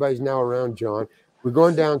down. Everybody's now around John. We're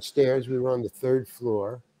going downstairs. We were on the 3rd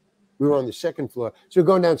floor. We were on the 2nd floor. So we're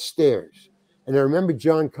going downstairs. And I remember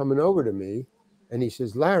John coming over to me and he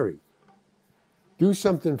says, "Larry, do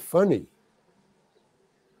something funny."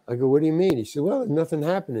 I go, what do you mean? He said, well, there's nothing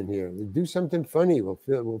happening here. Do something funny. We'll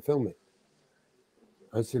film it.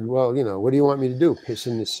 I said, well, what do you want me to do? Piss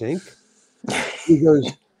in the sink? He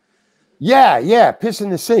goes, yeah, piss in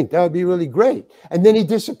the sink. That would be really great. And then he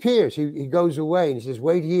disappears. He goes away and he says,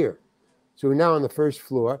 wait here. So we're now on the first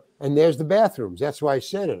floor and there's the bathrooms. That's why I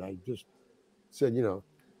said it. I just said,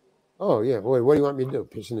 oh yeah, boy, what do you want me to do?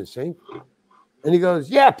 Piss in the sink? And he goes,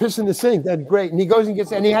 yeah, piss in the sink. That's great. And he goes and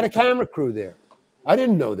and he had a camera crew there. I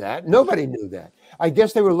didn't know that. Nobody knew that. I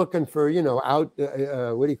guess they were looking for, what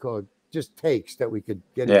do you call it? Just takes that we could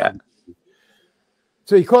get. Yeah.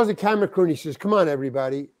 So he calls the camera crew and he says, come on,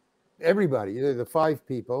 everybody, the 5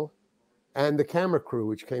 people and the camera crew,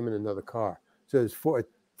 which came in another car. So there's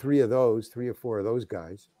 3 or 4 of those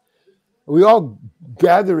guys. We all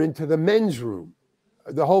gather into the men's room,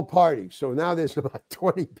 the whole party. So now there's about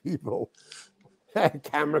 20 people,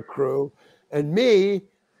 camera crew and me.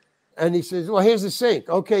 And he says, well, here's the sink.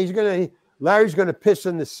 Okay, Larry's going to piss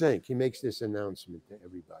in the sink. He makes this announcement to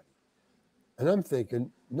everybody. And I'm thinking,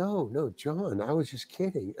 no, John, I was just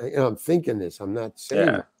kidding. I'm thinking this. I'm not saying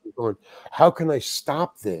it. I'm going, how can I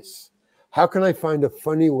stop this? How can I find a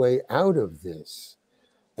funny way out of this?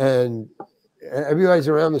 And everybody's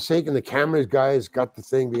around the sink and the camera guy's got the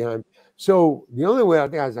thing behind. So the only way I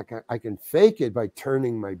think is I can fake it by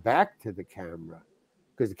turning my back to the camera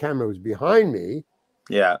because the camera was behind me.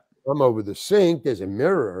 Yeah. I'm over the sink. There's a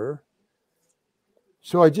mirror.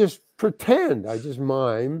 So I just pretend. I just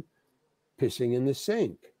mime pissing in the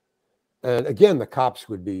sink. And again, the cops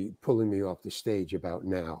would be pulling me off the stage about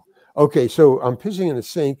now. Okay, so I'm pissing in the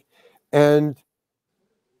sink and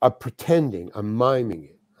I'm pretending. I'm miming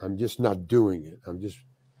it. I'm just not doing it. I'm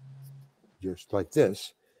just like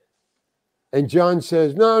this. And John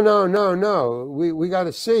says, no. We got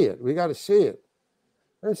to see it. We got to see it.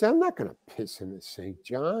 I said, I'm not going to piss in the sink,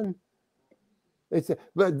 John.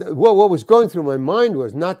 But what was going through my mind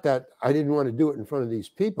was not that I didn't want to do it in front of these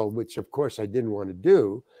people, which of course I didn't want to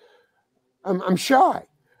do. I'm shy,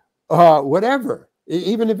 whatever,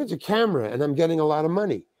 even if it's a camera and I'm getting a lot of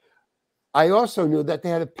money. I also knew that they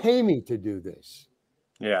had to pay me to do this.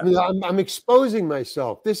 Yeah. I'm exposing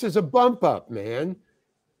myself. This is a bump up, man.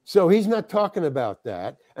 So he's not talking about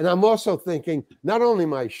that. And I'm also thinking, not only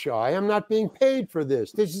am I shy, I'm not being paid for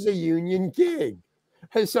this. This is a union gig.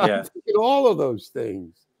 And so I'm thinking all of those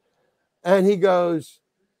things. And he goes,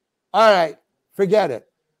 all right, forget it.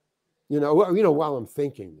 While I'm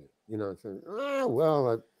thinking it, saying, I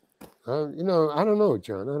don't know,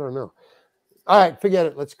 John. I don't know. All right, forget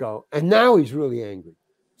it. Let's go. And now he's really angry.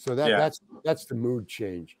 So that's the mood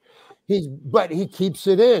change. But he keeps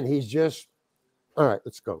it in. He's just, all right,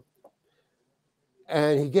 let's go.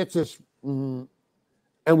 And he gets us, and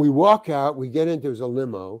we walk out. We get into a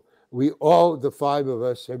limo. The 5 of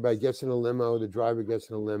us, everybody gets in a limo. The driver gets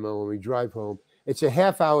in a limo, and we drive home. It's a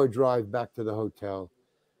half-hour drive back to the hotel.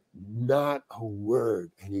 Not a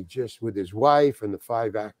word. And he just, with his wife and the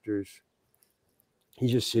 5 actors,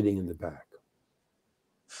 he's just sitting in the back.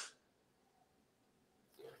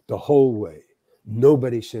 The whole way.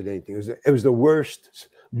 Nobody said anything. It was the worst,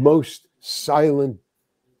 most silent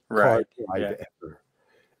car drive ever.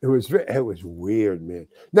 It was weird, man.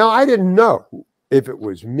 Now, I didn't know if it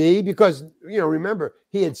was me because, remember,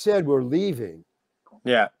 he had said we're leaving.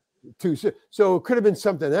 Yeah. So it could have been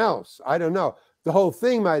something else. I don't know. The whole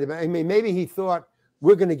thing might have been, maybe he thought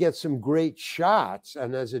we're going to get some great shots.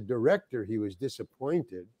 And as a director, he was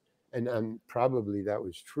disappointed. And probably that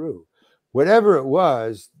was true. Whatever it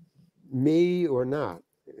was, me or not,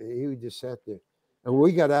 he just sat there. And when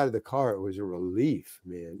we got out of the car, it was a relief,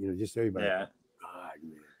 man. Just everybody. Yeah. God,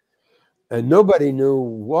 man. And nobody knew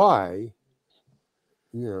why.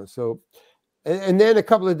 So, and then a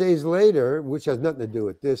couple of days later, which has nothing to do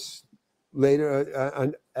with this, later,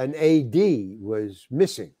 an AD was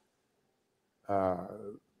missing.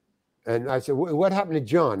 And I said, what happened to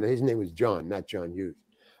John? His name was John, not John Hughes.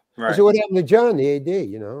 Right. I said, what happened to John, the AD,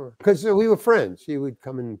 because we were friends. He would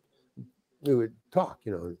come and we would talk,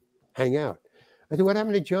 hang out. I said, what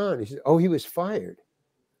happened to John? He said, oh, he was fired.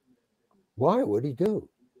 Why? What did he do?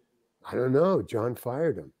 I don't know. John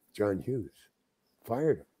fired him. John Hughes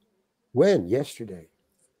fired him. When? Yesterday.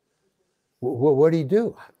 What did he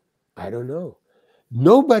do? I don't know.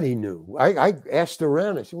 Nobody knew. I asked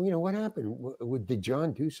around. I said, what happened? Did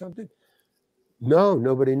John do something? No,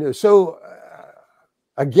 nobody knew. So,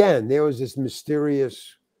 again, there was this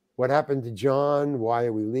mysterious, what happened to John? Why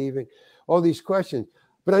are we leaving? All these questions.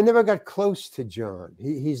 But I never got close to John.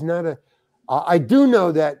 He's not I do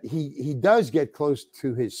know that he does get close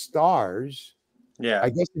to his stars. Yeah. I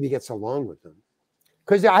guess if he gets along with them.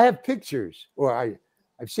 Because I have pictures, or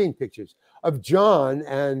I've seen pictures of John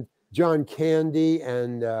and John Candy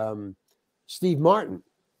and Steve Martin,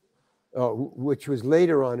 which was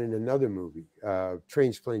later on in another movie,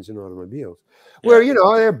 Trains, Planes, and Automobiles, where, you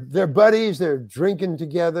know, they're buddies, they're drinking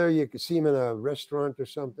together. You can see them in a restaurant or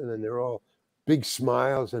something, and they're all big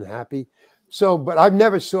smiles and happy. So, but I've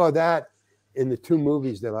never saw that in the two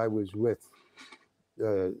movies that I was with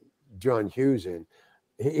John Hughes in.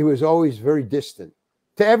 He was always very distant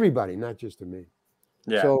to everybody, not just to me.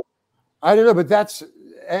 Yeah. So I don't know, but that's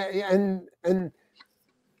and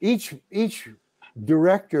each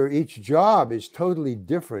director, each job is totally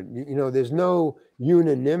different. You know, there's no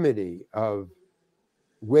unanimity of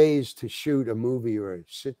ways to shoot a movie or a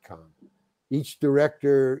sitcom. Each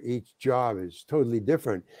director, each job is totally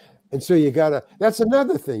different. And so you gotta, that's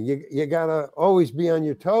another thing. You gotta always be on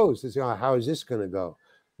your toes to say, oh, how is this gonna go?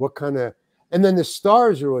 What kind of, and then the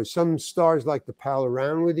stars are always, some stars like to pal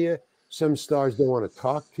around with you. Some stars don't want to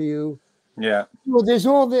talk to you. Yeah. Well, there's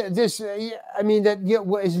all this, I mean, that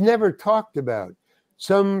is never talked about.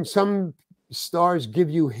 Some stars give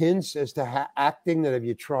you hints as to acting that if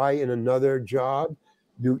you try in another job,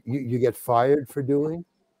 you get fired for doing.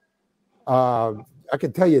 I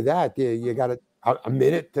can tell you that. You got a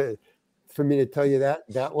minute for me to tell you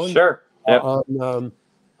that one. Sure. Yep.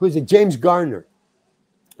 Who is it? James Garner.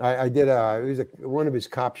 I did it was one of his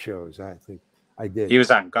cop shows. I think I did. He was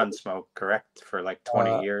on Gunsmoke, correct, for like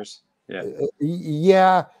 20 years. Yeah.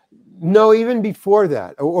 Yeah. No, even before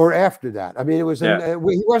that or after that. I mean, it was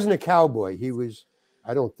he wasn't a cowboy. He was,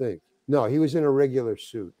 I don't think. No, he was in a regular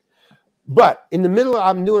suit. But in the middle,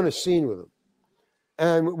 I'm doing a scene with him.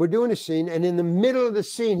 And we're doing a scene, and in the middle of the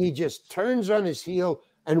scene, he just turns on his heel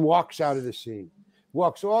and walks out of the scene.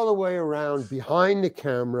 Walks all the way around behind the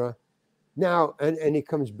camera. Now, and he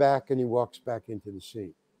comes back and he walks back into the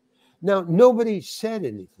scene. Now, nobody said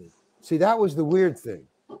anything. See, that was the weird thing.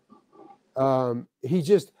 He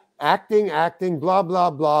just acting, blah, blah,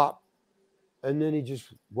 blah. And then he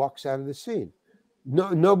just walks out of the scene.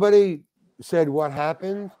 Nobody said what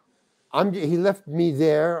happened. He left me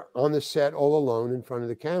there on the set all alone in front of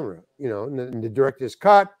the camera, you know, and the director's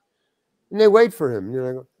cut, and they wait for him. You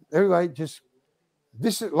know, everybody just,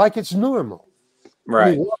 this is like it's normal. Right.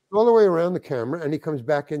 And he walks all the way around the camera, and he comes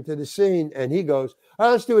back into the scene, and he goes, "All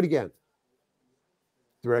right, let's do it again."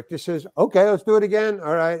 Director says, "Okay, let's do it again.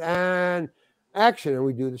 All right, and action." And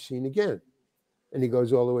we do the scene again. And he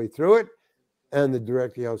goes all the way through it, and the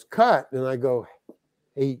director yells, "Cut." And I go,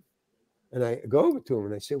 "Hey," and I go over to him,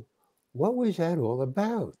 and I say, "What was that all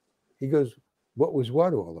about?" He goes, "What was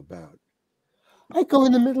what all about?" I go,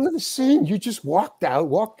 "In the middle of the scene, you just walked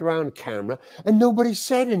around camera, and nobody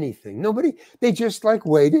said anything. They just like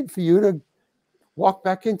waited for you to walk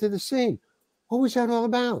back into the scene. What was that all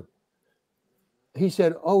about?" He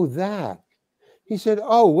said, "Oh, that." He said,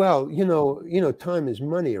 "Oh, well, you know, time is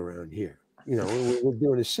money around here. You know, we're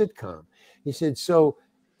doing a sitcom." He said, "So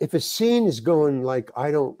if a scene is going like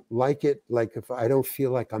I don't like it, like if I don't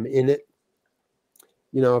feel like I'm in it,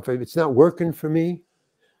 you know, if it's not working for me,"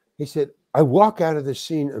 he said, "I walk out of the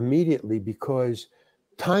scene immediately because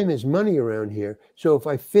time is money around here. So if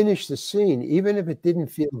I finish the scene, even if it didn't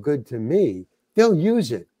feel good to me, they'll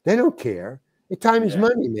use it. They don't care. The time is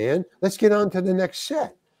money, man. Let's get on to the next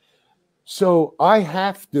set." So I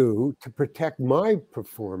have to protect my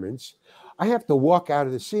performance, I have to walk out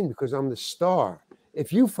of the scene because I'm the star.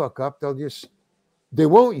 If you fuck up, they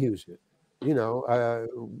won't use it, you know,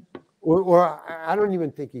 or I don't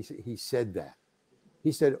even think he said that.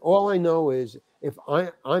 He said, "All I know is if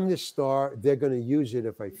I'm the star, they're going to use it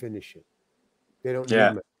if I finish it. They don't need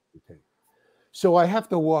my take." So I have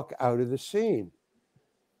to walk out of the scene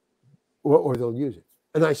or they'll use it.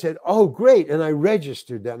 And I said, "Oh, great." And I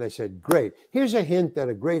registered that. And I said, "Great. Here's a hint that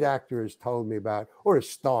a great actor has told me about, or a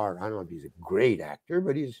star. I don't know if he's a great actor,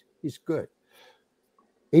 but he's good.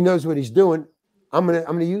 He knows what he's doing. I'm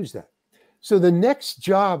gonna use that." So the next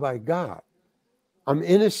job I got, I'm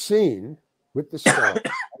in a scene with the star.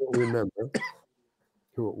 I don't remember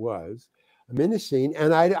who it was. I'm in a scene,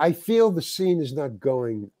 and I feel the scene is not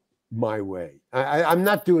going my way. I'm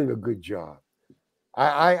not doing a good job.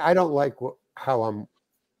 I don't like how I'm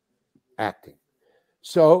acting.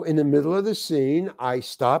 So in the middle of the scene, I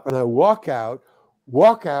stop and I walk out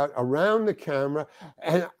around the camera,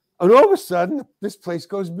 and all of a sudden, this place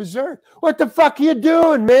goes berserk. "What the fuck are you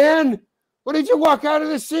doing, man? What did you walk out of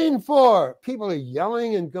the scene for?" People are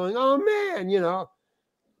yelling and going, "Oh, man," you know.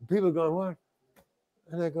 People are going, "What?"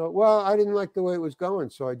 And I go, "Well, I didn't like the way it was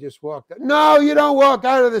going, so I just walked out." "No, you don't walk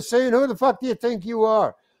out of the scene. Who the fuck do you think you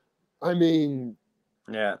are?" I mean,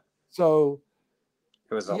 yeah. So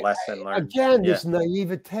It was a lesson learned. Again, Yeah. this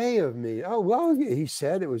naivete of me. Oh, well, he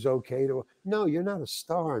said it was okay to. No, you're not a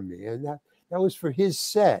star, man. That was for his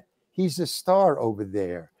set. He's a star over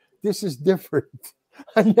there. This is different.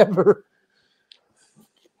 I never,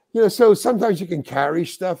 so sometimes you can carry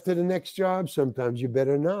stuff to the next job. Sometimes you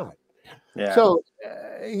better not. Yeah. So,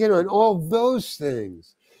 and all those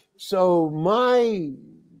things. So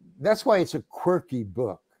that's why it's a quirky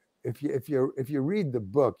book. If you read the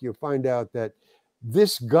book, you'll find out that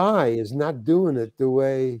this guy is not doing it the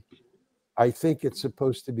way I think it's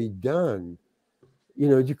supposed to be done.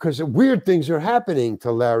 Because weird things are happening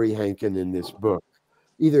to Larry Hankin in this book.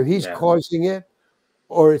 Either he's causing it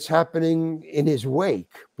or it's happening in his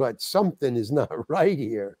wake, but something is not right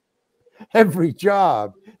here. Every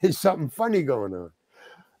job is something funny going on.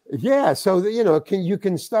 Yeah, so you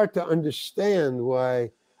can start to understand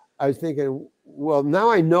why I was thinking, well,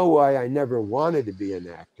 now I know why I never wanted to be an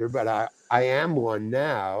actor, but I am one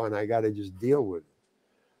now, and I got to just deal with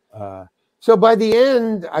it. So by the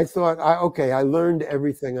end, I thought, I learned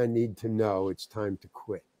everything I need to know. It's time to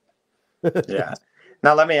quit. Yeah.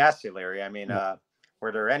 Now, let me ask you, Larry. I mean,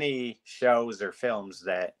 were there any shows or films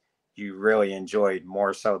that you really enjoyed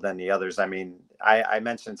more so than the others? I mean, I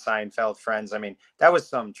mentioned Seinfeld, Friends. I mean, that was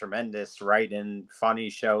some tremendous write-in, funny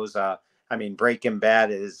shows. I mean, Breaking Bad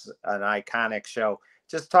is an iconic show.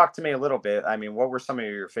 Just talk to me a little bit. I mean, what were some of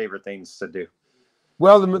your favorite things to do?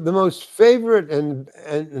 Well, the most favorite and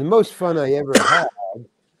the most fun I ever had,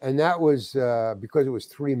 and that was because it was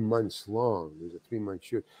 3 months long. It was a 3-month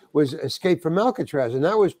shoot. Was Escape from Alcatraz, and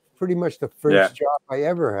that was pretty much the first job I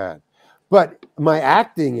ever had. But my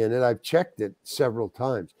acting in it, I've checked it several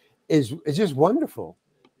times, is just wonderful.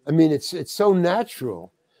 I mean, it's so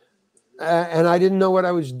natural, and I didn't know what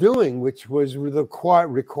I was doing, which was the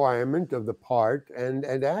requirement of the part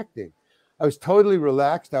and acting. I was totally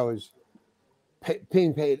relaxed. I was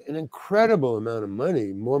being paid an incredible amount of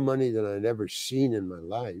money, more money than I'd ever seen in my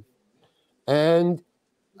life. And,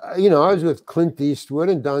 I was with Clint Eastwood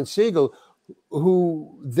and Don Siegel,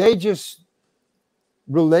 who they just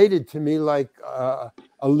related to me like a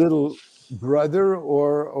little brother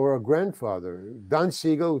or a grandfather. Don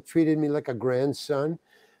Siegel treated me like a grandson,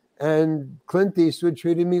 and Clint Eastwood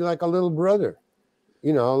treated me like a little brother.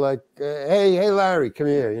 Like, hey, Larry, come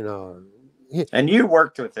here, And you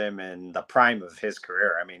worked with him in the prime of his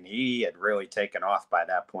career. I mean, he had really taken off by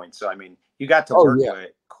that point. So, I mean, you got to work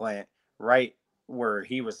with Clint right where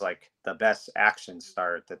he was like the best action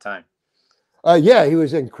star at the time. Yeah, he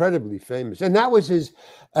was incredibly famous. And that was his,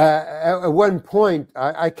 at one point,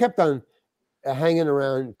 I kept on hanging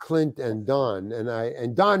around Clint and Don,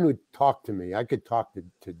 and Don would talk to me. I could talk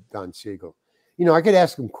to Don Siegel. I could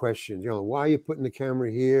ask him questions, why are you putting the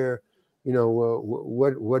camera here?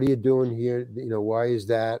 What are you doing here? Why is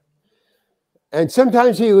that? And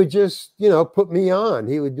sometimes he would just, put me on.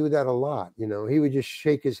 He would do that a lot. He would just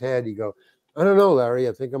shake his head. He'd go, I don't know, Larry,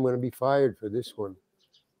 I think I'm going to be fired for this one.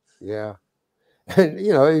 Yeah. And, he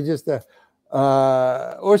just,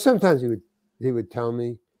 or sometimes he would tell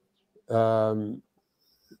me, and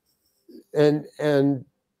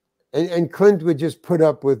Clint would just put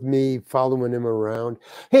up with me following him around.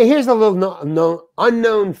 Hey, here's a little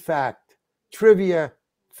unknown fact, trivia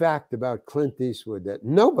fact about Clint Eastwood that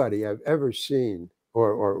nobody I've ever seen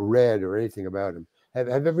or read or anything about him have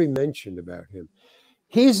ever mentioned about him.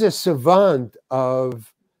 He's a savant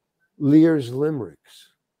of Lear's limericks.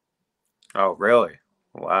 Oh, really?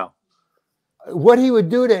 Wow. What he would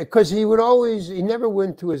do because he never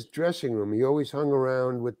went to his dressing room. He always hung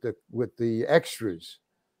around with the extras,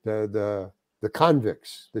 the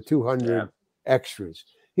convicts, the 200 extras.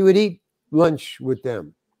 He would eat lunch with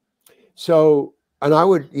them. So, and I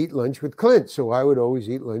would eat lunch with Clint. So I would always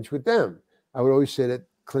eat lunch with them. I would always sit at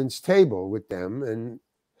Clint's table with them.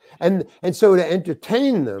 And so to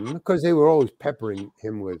entertain them, because they were always peppering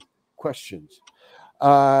him with questions,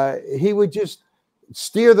 he would just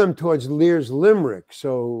steer them towards Lear's limerick.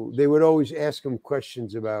 So they would always ask him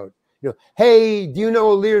questions about, hey, do you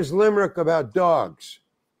know a Lear's limerick about dogs?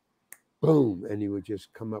 Boom. And he would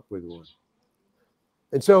just come up with one.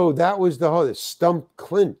 And so that was the whole stump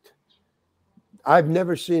Clint. I've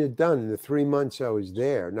never seen it done in the 3 months I was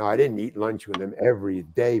there. Now, I didn't eat lunch with him every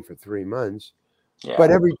day for 3 months. Yeah. But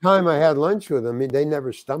every time I had lunch with him, they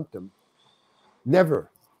never stumped him. Never.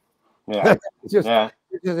 Yeah. Just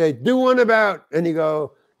they do one about, and he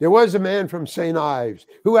go, there was a man from St. Ives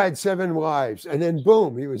who had 7 wives, and then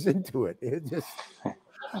boom, he was into it. It just,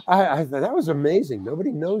 I thought that was amazing.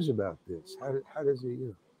 Nobody knows about this. How does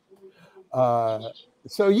he?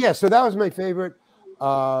 So that was my favorite.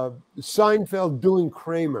 Seinfeld doing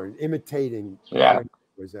Kramer, imitating. Yeah.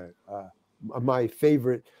 Was that? my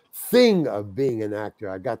favorite thing of being an actor.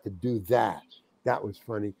 I got to do that. That was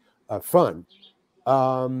funny, fun.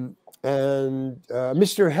 And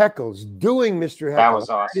Mr. Heckles, doing Mr. Heckles. That was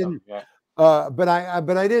awesome. Yeah. But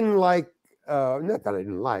I didn't like. Not that I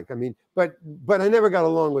didn't like. I mean, but I never got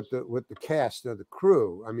along with the cast or the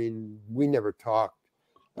crew. I mean, we never talked.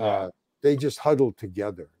 They just huddled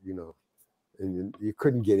together, you know, and you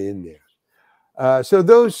couldn't get in there. So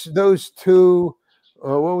those two.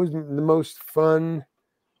 What was the most fun?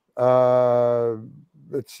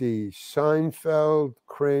 Let's see, Seinfeld,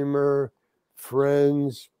 Kramer,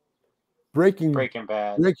 Friends, Breaking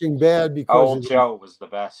Bad because Old Joe was the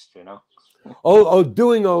best, you know.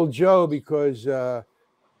 Doing Old Joe because I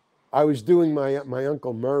was doing my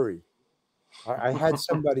Uncle Murray. I had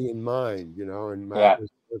somebody in mind, you know, and my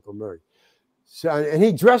Uncle Murray. So and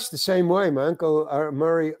he dressed the same way. My Uncle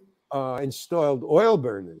Murray installed oil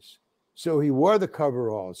burners. So he wore the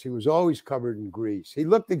coveralls. He was always covered in grease. He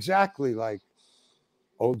looked exactly like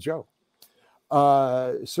Old Joe.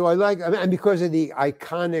 So and because of the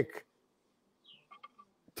iconic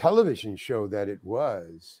television show that it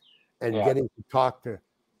was, and getting to talk to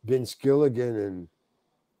Vince Gilligan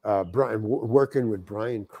and working with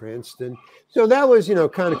Bryan Cranston. So that was, you know,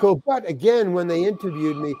 kind of cool. But again, when they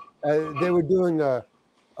interviewed me, they were doing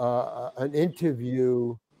an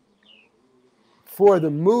interview for the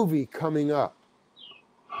movie coming up.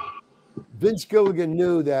 Vince Gilligan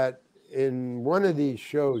knew that in one of these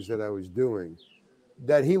shows that I was doing,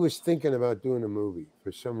 that he was thinking about doing a movie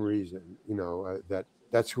for some reason, you know,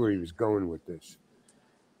 that's where he was going with this.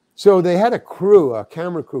 So they had a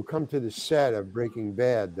camera crew come to the set of Breaking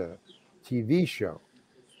Bad, the TV show.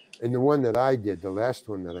 And the one that I did, the last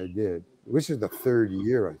one that I did, this is the third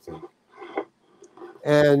year, I think.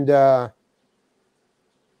 And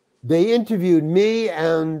they interviewed me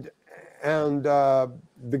and the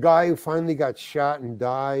guy who finally got shot and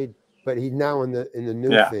died, but he's now in the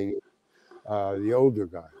new thing, the older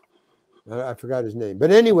guy. I forgot his name.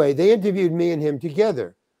 But anyway, they interviewed me and him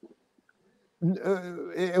together.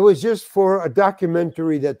 It was just for a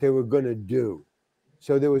documentary that they were going to do.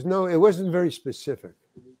 So it wasn't very specific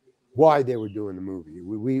why they were doing the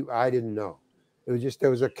movie. I didn't know. It was just,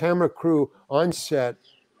 there was a camera crew on set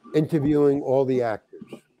interviewing all the actors.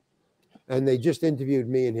 And they just interviewed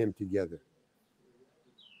me and him together.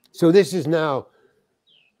 So this is now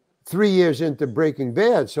 3 years into Breaking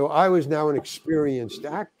Bad. So I was now an experienced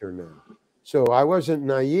actor now. So I wasn't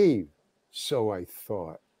naive. So I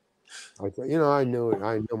thought, you know, I knew it.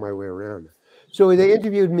 I know my way around it. So they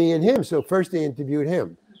interviewed me and him. So first they interviewed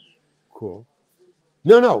him. Cool.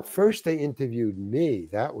 No. First they interviewed me.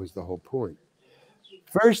 That was the whole point.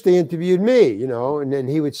 First they interviewed me, you know, and then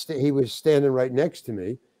he was standing right next to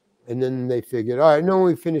me. And then they figured, all right, no, when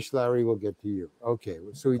we finish Larry, we'll get to you. Okay,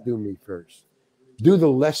 so we do me first. Do the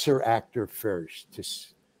lesser actor first,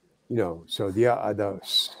 you know, so the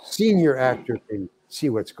senior actor can see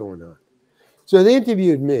what's going on. So they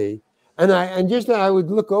interviewed me, and I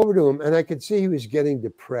would look over to him, and I could see he was getting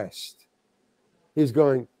depressed. He's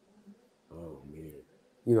going, oh man,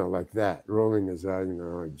 you know, like that, rolling his eyes, and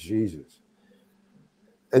going, oh Jesus.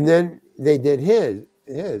 And then they did his,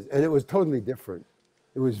 and it was totally different.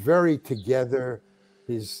 It was very together,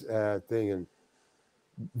 his thing, and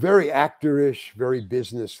very actorish, very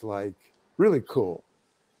businesslike, really cool.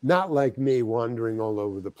 Not like me wandering all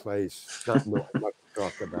over the place, not knowing what to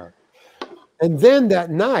talk about. And then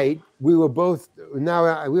that night, we were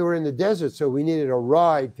in the desert, so we needed a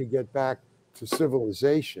ride to get back to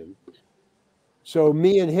civilization. So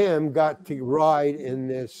me and him got to ride in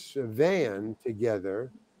this van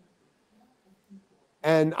together.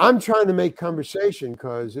 And I'm trying to make conversation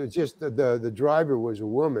because it's just the driver was a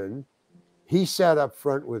woman. He sat up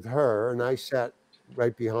front with her, and I sat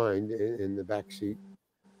right behind in the back seat.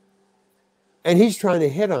 And he's trying to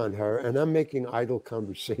hit on her, and I'm making idle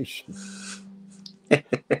conversation. And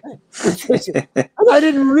I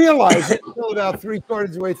didn't realize it until about 3/4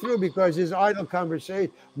 of the way through because his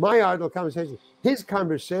my idle conversation, his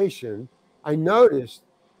conversation, I noticed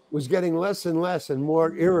was getting less and less and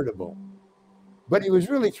more irritable. But he was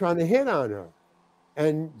really trying to hit on her.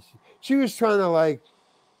 And she was trying to, like,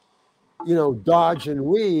 you know, dodge and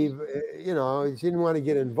weave. You know, she didn't want to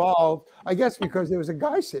get involved. I guess because there was a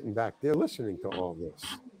guy sitting back there listening to all this.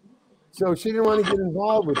 So she didn't want to get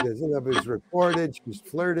involved with this. And it was recorded. She was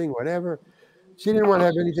flirting, whatever. She didn't want to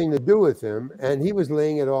have anything to do with him. And he was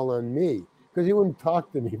laying it all on me because he wouldn't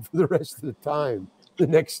talk to me for the rest of the time. The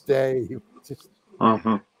next day, he was just...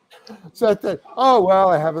 So I thought, oh, well,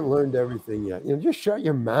 I haven't learned everything yet. You know, just shut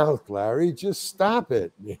your mouth, Larry. Just stop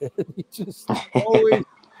it, man. You're just always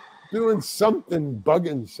doing something,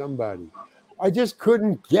 bugging somebody. I just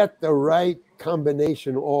couldn't get the right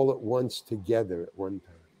combination all at once together at one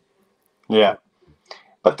time. Yeah.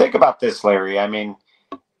 But think about this, Larry. I mean,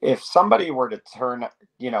 if somebody were to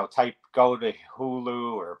go to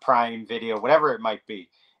Hulu or Prime Video, whatever it might be,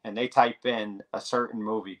 and they type in a certain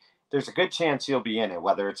movie, there's a good chance you'll be in it,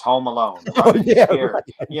 whether it's Home Alone, Running Scared.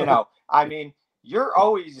 Right. I mean, you're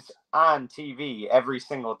always on TV every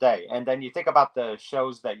single day. And then you think about the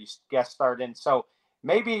shows that you guest starred in. So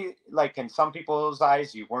maybe, like, in some people's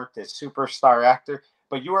eyes, you weren't this superstar actor,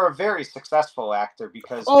 but you were a very successful actor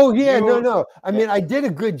because. Oh, yeah, no. I mean, I did a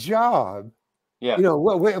good job. Yeah.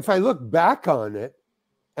 If I look back on it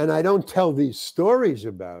and I don't tell these stories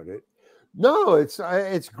about it, no, it's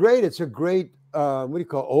great. It's a great, what do you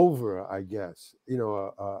call, I guess,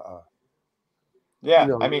 yeah,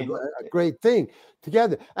 I mean, a great thing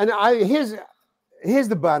together. And here's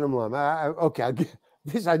the bottom line.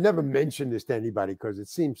 I never mentioned this to anybody because it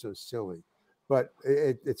seems so silly, but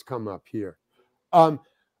it's come up here.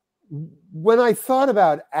 When I thought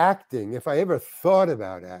about acting, if I ever thought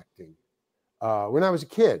about acting, when I was a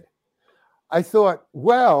kid, I thought,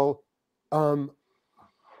 well,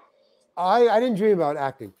 I didn't dream about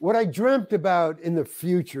acting. What I dreamt about in the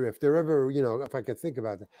future, if there ever, if I could think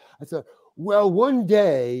about that, I thought, well, one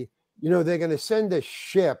day, they're going to send a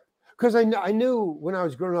ship. Because I knew when I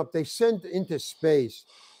was growing up, they sent into space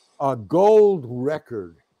a gold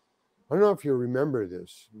record. I don't know if you remember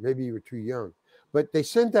this. Maybe you were too young. But they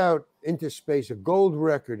sent out into space a gold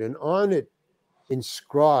record, and on it,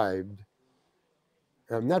 inscribed,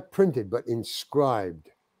 not printed, but inscribed,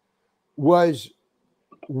 was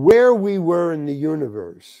where we were in the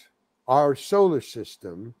universe, our solar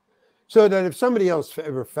system, so that if somebody else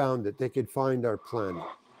ever found it, they could find our planet.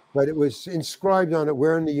 But it was inscribed on it,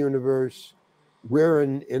 where in the universe, where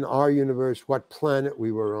in our universe, what planet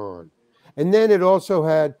we were on. And then it also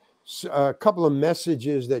had a couple of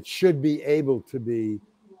messages that should be able to be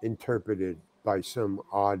interpreted by some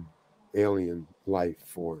odd alien life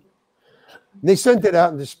form. And they sent it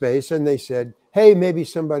out into space and they said, hey, maybe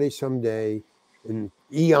somebody someday in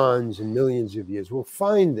eons and millions of years will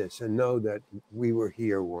find this and know that we were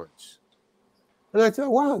here once. And I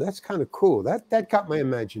thought, wow, that's kind of cool. That got my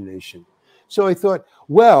imagination. So I thought,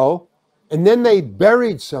 well, and then they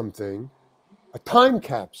buried something, a time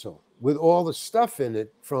capsule with all the stuff in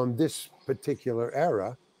it from this particular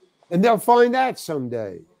era, and they'll find that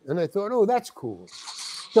someday. And I thought, oh, that's cool.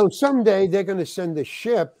 So someday they're going to send a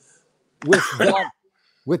ship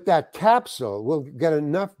with that capsule. We'll get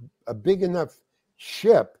a big enough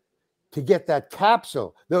ship to get that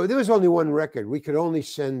capsule. Though there was only one record. We could only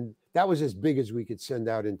send, that was as big as we could send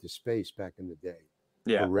out into space back in the day.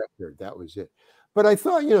 Yeah. A record, that was it. But I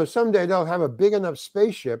thought, someday they'll have a big enough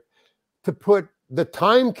spaceship to put the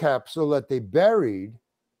time capsule that they buried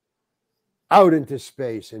out into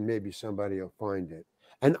space, and maybe somebody will find it.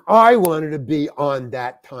 And I wanted to be on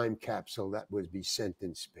that time capsule that would be sent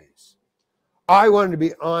in space. I wanted to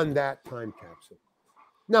be on that time capsule.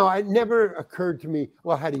 Now, it never occurred to me,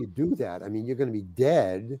 well, how do you do that? I mean, you're going to be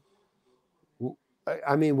dead.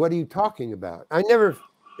 I mean, what are you talking about? I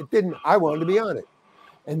wanted to be on it.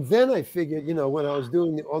 And then I figured, when I was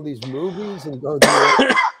doing all these movies and going through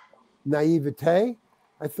naivete,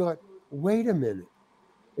 I thought, wait a minute.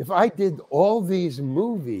 If I did all these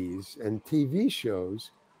movies and TV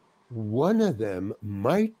shows, one of them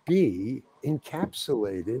might be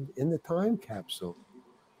encapsulated in the time capsule.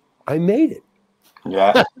 I made it.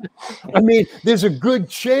 Yeah. I mean, there's a good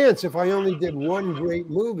chance if I only did one great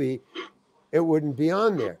movie, it wouldn't be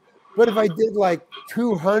on there. But if I did like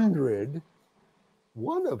 200,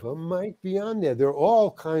 one of them might be on there. They're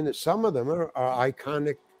all some of them are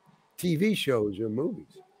iconic TV shows or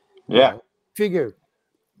movies. Yeah. Figure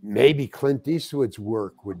maybe Clint Eastwood's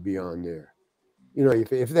work would be on there.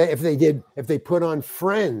 If they put on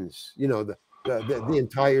Friends, the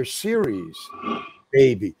entire series,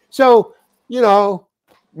 maybe. So,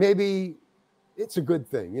 maybe it's a good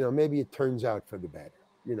thing. Maybe it turns out for the better.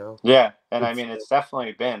 Yeah, and I mean, it's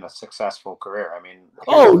definitely been a successful career. I mean,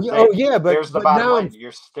 yeah, but there's the bottom line.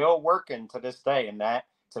 You're still working to this day, and that,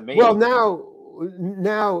 to me, well,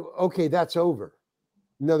 now, okay, that's over.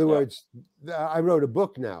 In other words, I wrote a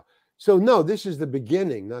book now. So no, this is the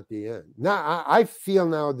beginning, not the end. Now I feel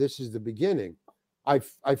now this is the beginning. I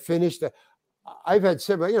finished. I've had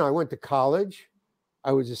several. I went to college.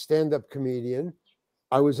 I was a stand-up comedian.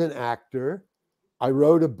 I was an actor. I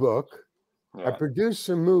wrote a book. Yeah. I produced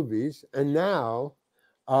some movies, and now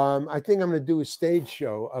I think I'm going to do a stage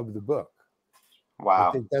show of the book. I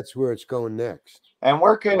Wow. think that's where it's going next. And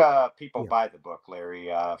where could people Yeah. buy the book, Larry?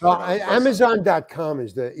 For Well, those listening? Amazon.com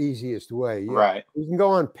is the easiest way. Yeah. Right. You can go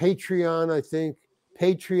on Patreon, I think.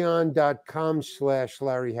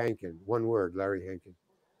 Patreon.com/Larry Hankin. One word, Larry Hankin.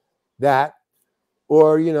 That,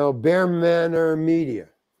 or, Bear Manor Media.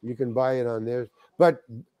 You can buy it on there. But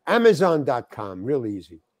Amazon.com, real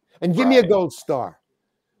easy. And give me a Right. gold star.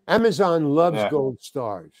 Amazon loves Yeah. gold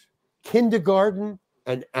stars. Kindergarten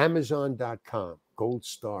and Amazon.com. Gold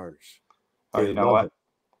stars. Oh, They you know love what? it.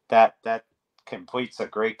 That completes a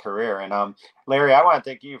great career. And Larry, I want to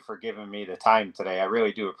thank you for giving me the time today. I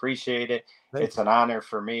really do appreciate it. Thank It's an honor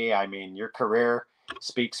for me. I mean, your career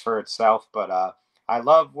speaks for itself, but I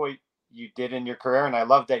love what you did in your career, and I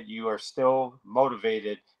love that you are still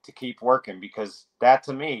motivated to keep working, because that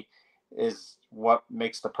to me is what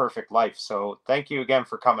makes the perfect life. So thank you again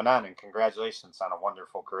for coming on, and congratulations on a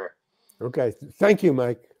wonderful career. Okay. Thank you,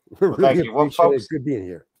 Mike. Well, Really thank you. Well, appreciate it. folks, Good being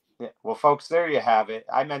here. yeah, well, folks, there you have it.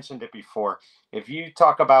 I mentioned it before. If you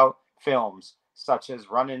talk about films such as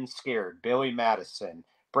Running Scared, Billy Madison,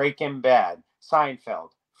 Breaking Bad,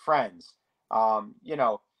 Seinfeld, Friends, you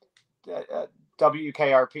know,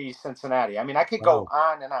 WKRP Cincinnati. I mean, I could go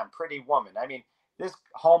Wow. on and on. Pretty Woman. I mean, this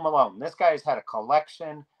Home Alone. This guy's had a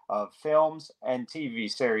collection of films and TV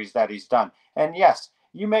series that he's done. And yes,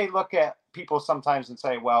 you may look at people sometimes and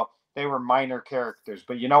say, well, they were minor characters.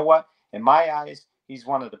 But you know what? In my eyes, he's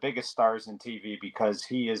one of the biggest stars in TV, because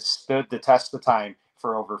he has stood the test of time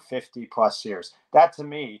for over 50 plus years. That to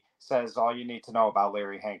me says all you need to know about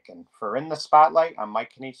Larry Hankin. For In the Spotlight, I'm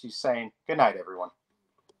Mike Kenichi saying good night, everyone.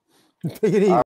 Take it easy.